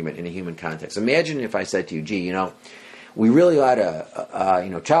that argument in a human context. Imagine if I said to you, gee, we really ought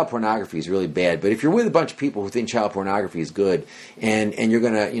to, child pornography is really bad. But if you're with a bunch of people who think child pornography is good, and you're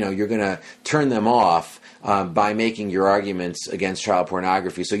gonna turn them off by making your arguments against child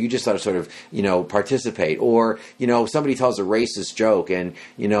pornography, so you just ought to sort of, participate. Or, somebody tells a racist joke, and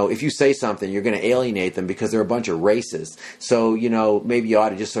if you say something, you're going to alienate them because they're a bunch of racists. So maybe you ought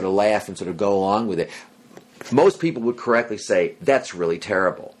to just sort of laugh and sort of go along with it. Most people would correctly say that's really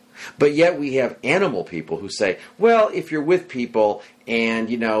terrible. But yet we have animal people who say, well, if you're with people and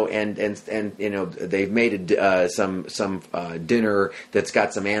they've made some dinner that's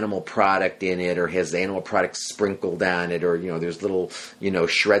got some animal product in it or has animal product sprinkled on it or there's little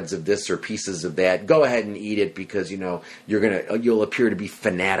shreds of this or pieces of that, go ahead and eat it because you'll appear to be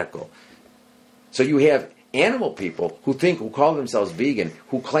fanatical. So you have animal people who call themselves vegan,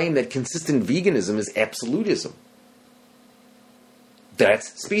 who claim that consistent veganism is absolutism.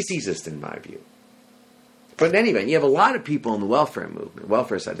 That's speciesist in my view. But in any event, you have a lot of people in the welfare movement,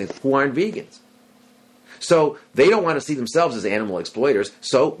 welfare side, who aren't vegans. So they don't want to see themselves as animal exploiters.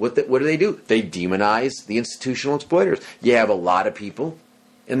 So what do? They demonize the institutional exploiters. You have a lot of people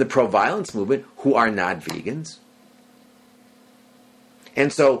in the pro-violence movement who are not vegans.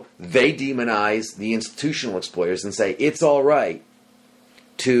 And so they demonize the institutional exploiters and say it's all right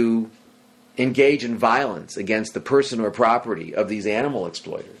to engage in violence against the person or property of these animal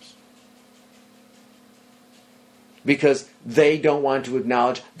exploiters because they don't want to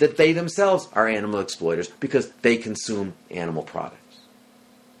acknowledge that they themselves are animal exploiters because they consume animal products.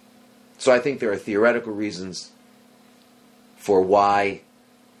 So I think there are theoretical reasons for why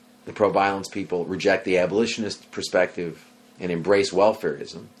the pro-violence people reject the abolitionist perspective and embrace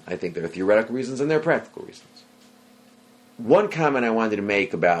welfarism. I think there are theoretical reasons and there are practical reasons. One comment I wanted to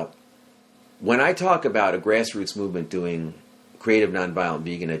make about when I talk about a grassroots movement doing creative nonviolent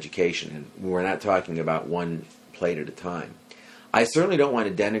vegan education, and we're not talking about one plate at a time, I certainly don't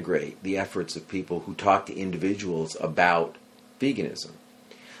want to denigrate the efforts of people who talk to individuals about veganism.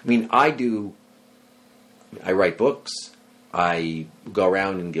 I mean, I write books, I go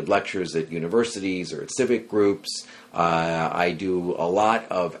around and give lectures at universities or at civic groups, I do a lot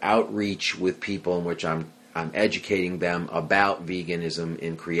of outreach with people in which I'm educating them about veganism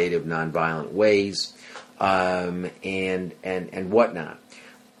in creative, nonviolent ways, and whatnot.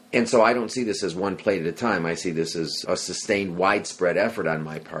 And so I don't see this as one plate at a time. I see this as a sustained, widespread effort on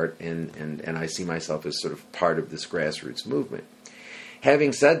my part, and I see myself as sort of part of this grassroots movement.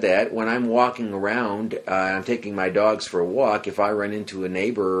 Having said that, when I'm walking around, I'm taking my dogs for a walk, if I run into a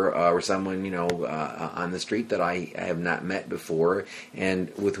neighbor or someone, on the street that I have not met before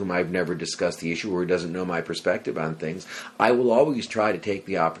and with whom I've never discussed the issue or who doesn't know my perspective on things, I will always try to take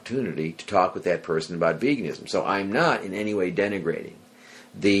the opportunity to talk with that person about veganism. So I'm not in any way denigrating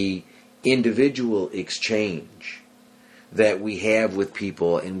the individual exchange that we have with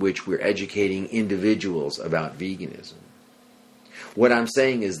people in which we're educating individuals about veganism. What I'm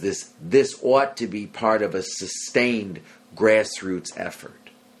saying is this ought to be part of a sustained grassroots effort.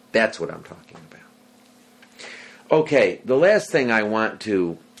 That's what I'm talking about. Okay, the last thing I want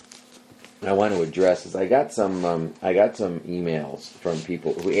to address is I got some emails from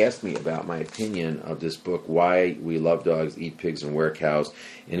people who asked me about my opinion of this book, Why We Love Dogs, Eat Pigs, and Wear Cows,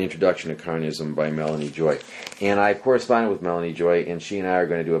 An Introduction to Carnism by Melanie Joy. And I corresponded with Melanie Joy, and she and I are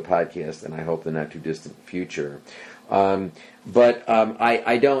going to do a podcast, and I hope in the not too distant future. But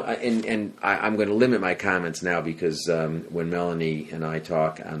I don't, and I'm going to limit my comments now because when Melanie and I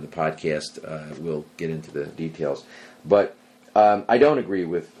talk on the podcast, we'll get into the details. But I don't agree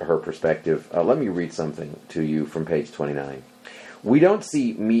with her perspective. Let me read something to you from page 29. We don't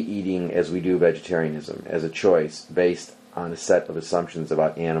see meat eating as we do vegetarianism, as a choice based on a set of assumptions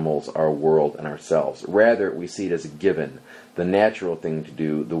about animals, our world, and ourselves. Rather, we see it as a given, the natural thing to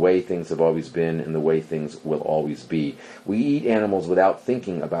do, the way things have always been and the way things will always be. We eat animals without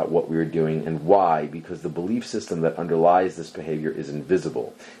thinking about what we are doing and why, because the belief system that underlies this behavior is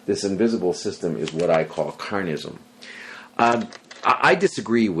invisible. This invisible system is what I call carnism. I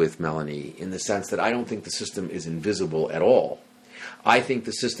disagree with Melanie in the sense that I don't think the system is invisible at all. I think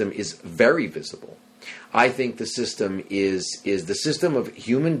the system is very visible. I think the system is the system of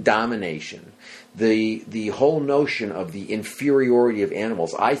human domination. The whole notion of the inferiority of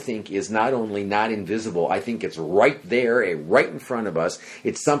animals, I think, is not only not invisible, I think it's right there, right in front of us.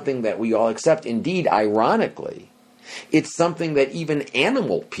 It's something that we all accept. Indeed, ironically, it's something that even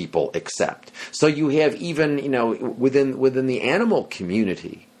animal people accept. So you have even, within the animal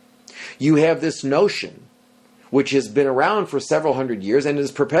community, you have this notion, which has been around for several hundred years and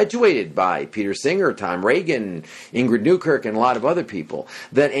is perpetuated by Peter Singer, Tom Reagan, Ingrid Newkirk, and a lot of other people,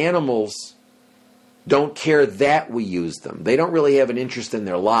 that animals don't care that we use them. They don't really have an interest in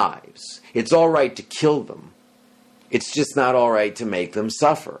their lives. It's all right to kill them. It's just not all right to make them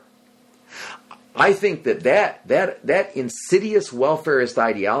suffer. I think that insidious welfarist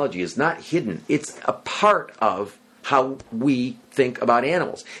ideology is not hidden. It's a part of how we think about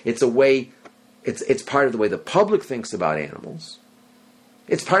animals. It's a way. It's part of the way the public thinks about animals.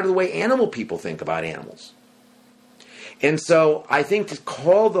 It's part of the way animal people think about animals. And so I think to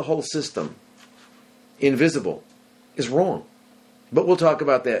call the whole system invisible is wrong. But we'll talk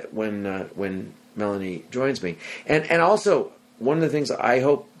about that when Melanie joins me. And also, one of the things I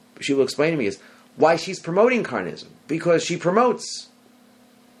hope she will explain to me is why she's promoting carnism. Because she promotes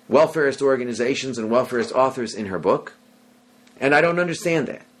welfarist organizations and welfarist authors in her book. And I don't understand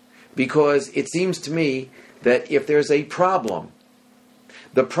that. Because it seems to me that if there's a problem,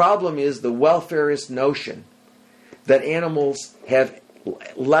 the problem is the welfarist notion that animals have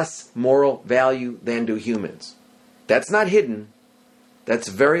less moral value than do humans. That's not hidden. That's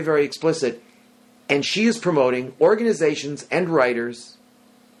very, very explicit. And she is promoting organizations and writers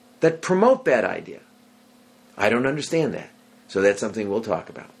that promote that idea. I don't understand that. So that's something we'll talk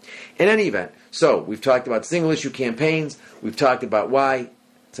about. In any event, so we've talked about single-issue campaigns. We've talked about why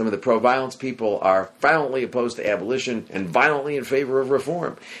some of the pro-violence people are violently opposed to abolition and violently in favor of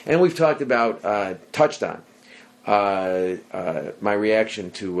reform. And we've talked about, touched on, my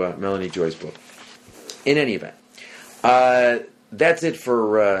reaction to Melanie Joy's book. In any event, that's it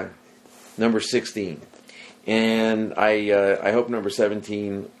for number 16. And I hope number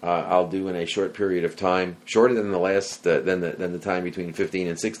 17 I'll do in a short period of time, shorter than the last than the time between 15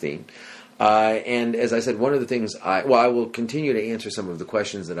 and 16. And as I said, one of the things I will continue to answer some of the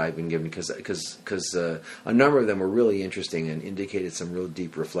questions that I've been given because a number of them were really interesting and indicated some real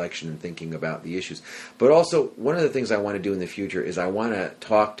deep reflection and thinking about the issues. But also, one of the things I want to do in the future is I want to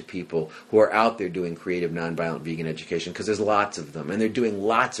talk to people who are out there doing creative, nonviolent vegan education, because there's lots of them, and they're doing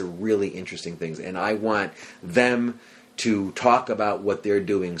lots of really interesting things, and I want them to talk about what they're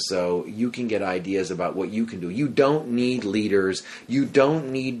doing so you can get ideas about what you can do. You don't need leaders. You don't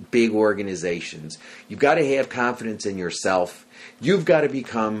need big organizations. You've got to have confidence in yourself. You've got to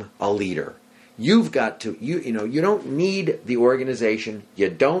become a leader. You've got to, you don't need the organization. You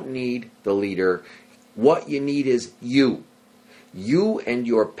don't need the leader. What you need is you. You and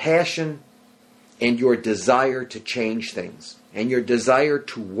your passion and your desire to change things and your desire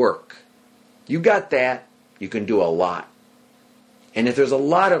to work. You got that. You can do a lot. And if there's a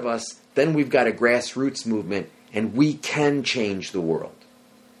lot of us, then we've got a grassroots movement, and we can change the world.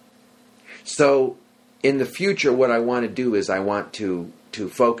 So in the future, what I want to do is I want to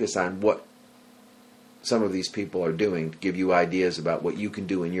focus on what some of these people are doing, to give you ideas about what you can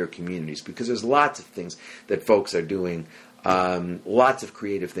do in your communities, because there's lots of things that folks are doing, lots of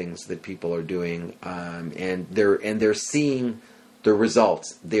creative things that people are doing, and they're seeing the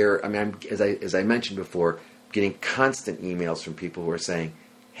results. As I mentioned before, getting constant emails from people who are saying,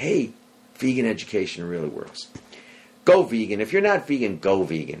 hey, vegan education really works. Go vegan. If you're not vegan, go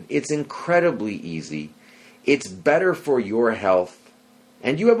vegan. It's incredibly easy. It's better for your health.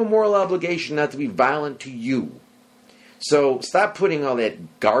 And you have a moral obligation not to be violent to you. So stop putting all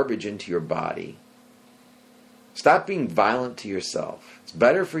that garbage into your body. Stop being violent to yourself. It's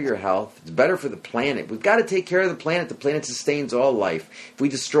better for your health. It's better for the planet. We've got to take care of the planet. The planet sustains all life. If we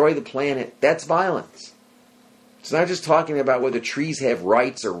destroy the planet, that's violence. It's not just talking about whether trees have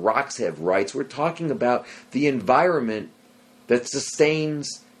rights or rocks have rights. We're talking about the environment that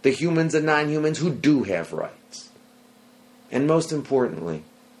sustains the humans and non-humans who do have rights. And most importantly,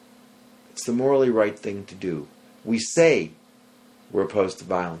 it's the morally right thing to do. We say we're opposed to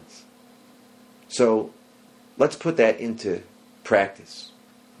violence. So let's put that into practice.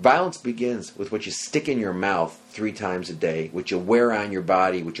 Violence begins with what you stick in your mouth 3 times a day, what you wear on your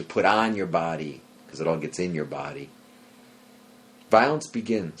body, what you put on your body, because it all gets in your body. Violence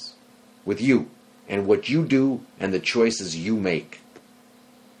begins with you and what you do and the choices you make.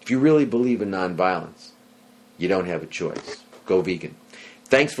 If you really believe in nonviolence, you don't have a choice. Go vegan.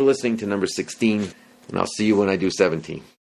 Thanks for listening to number 16, and I'll see you when I do 17.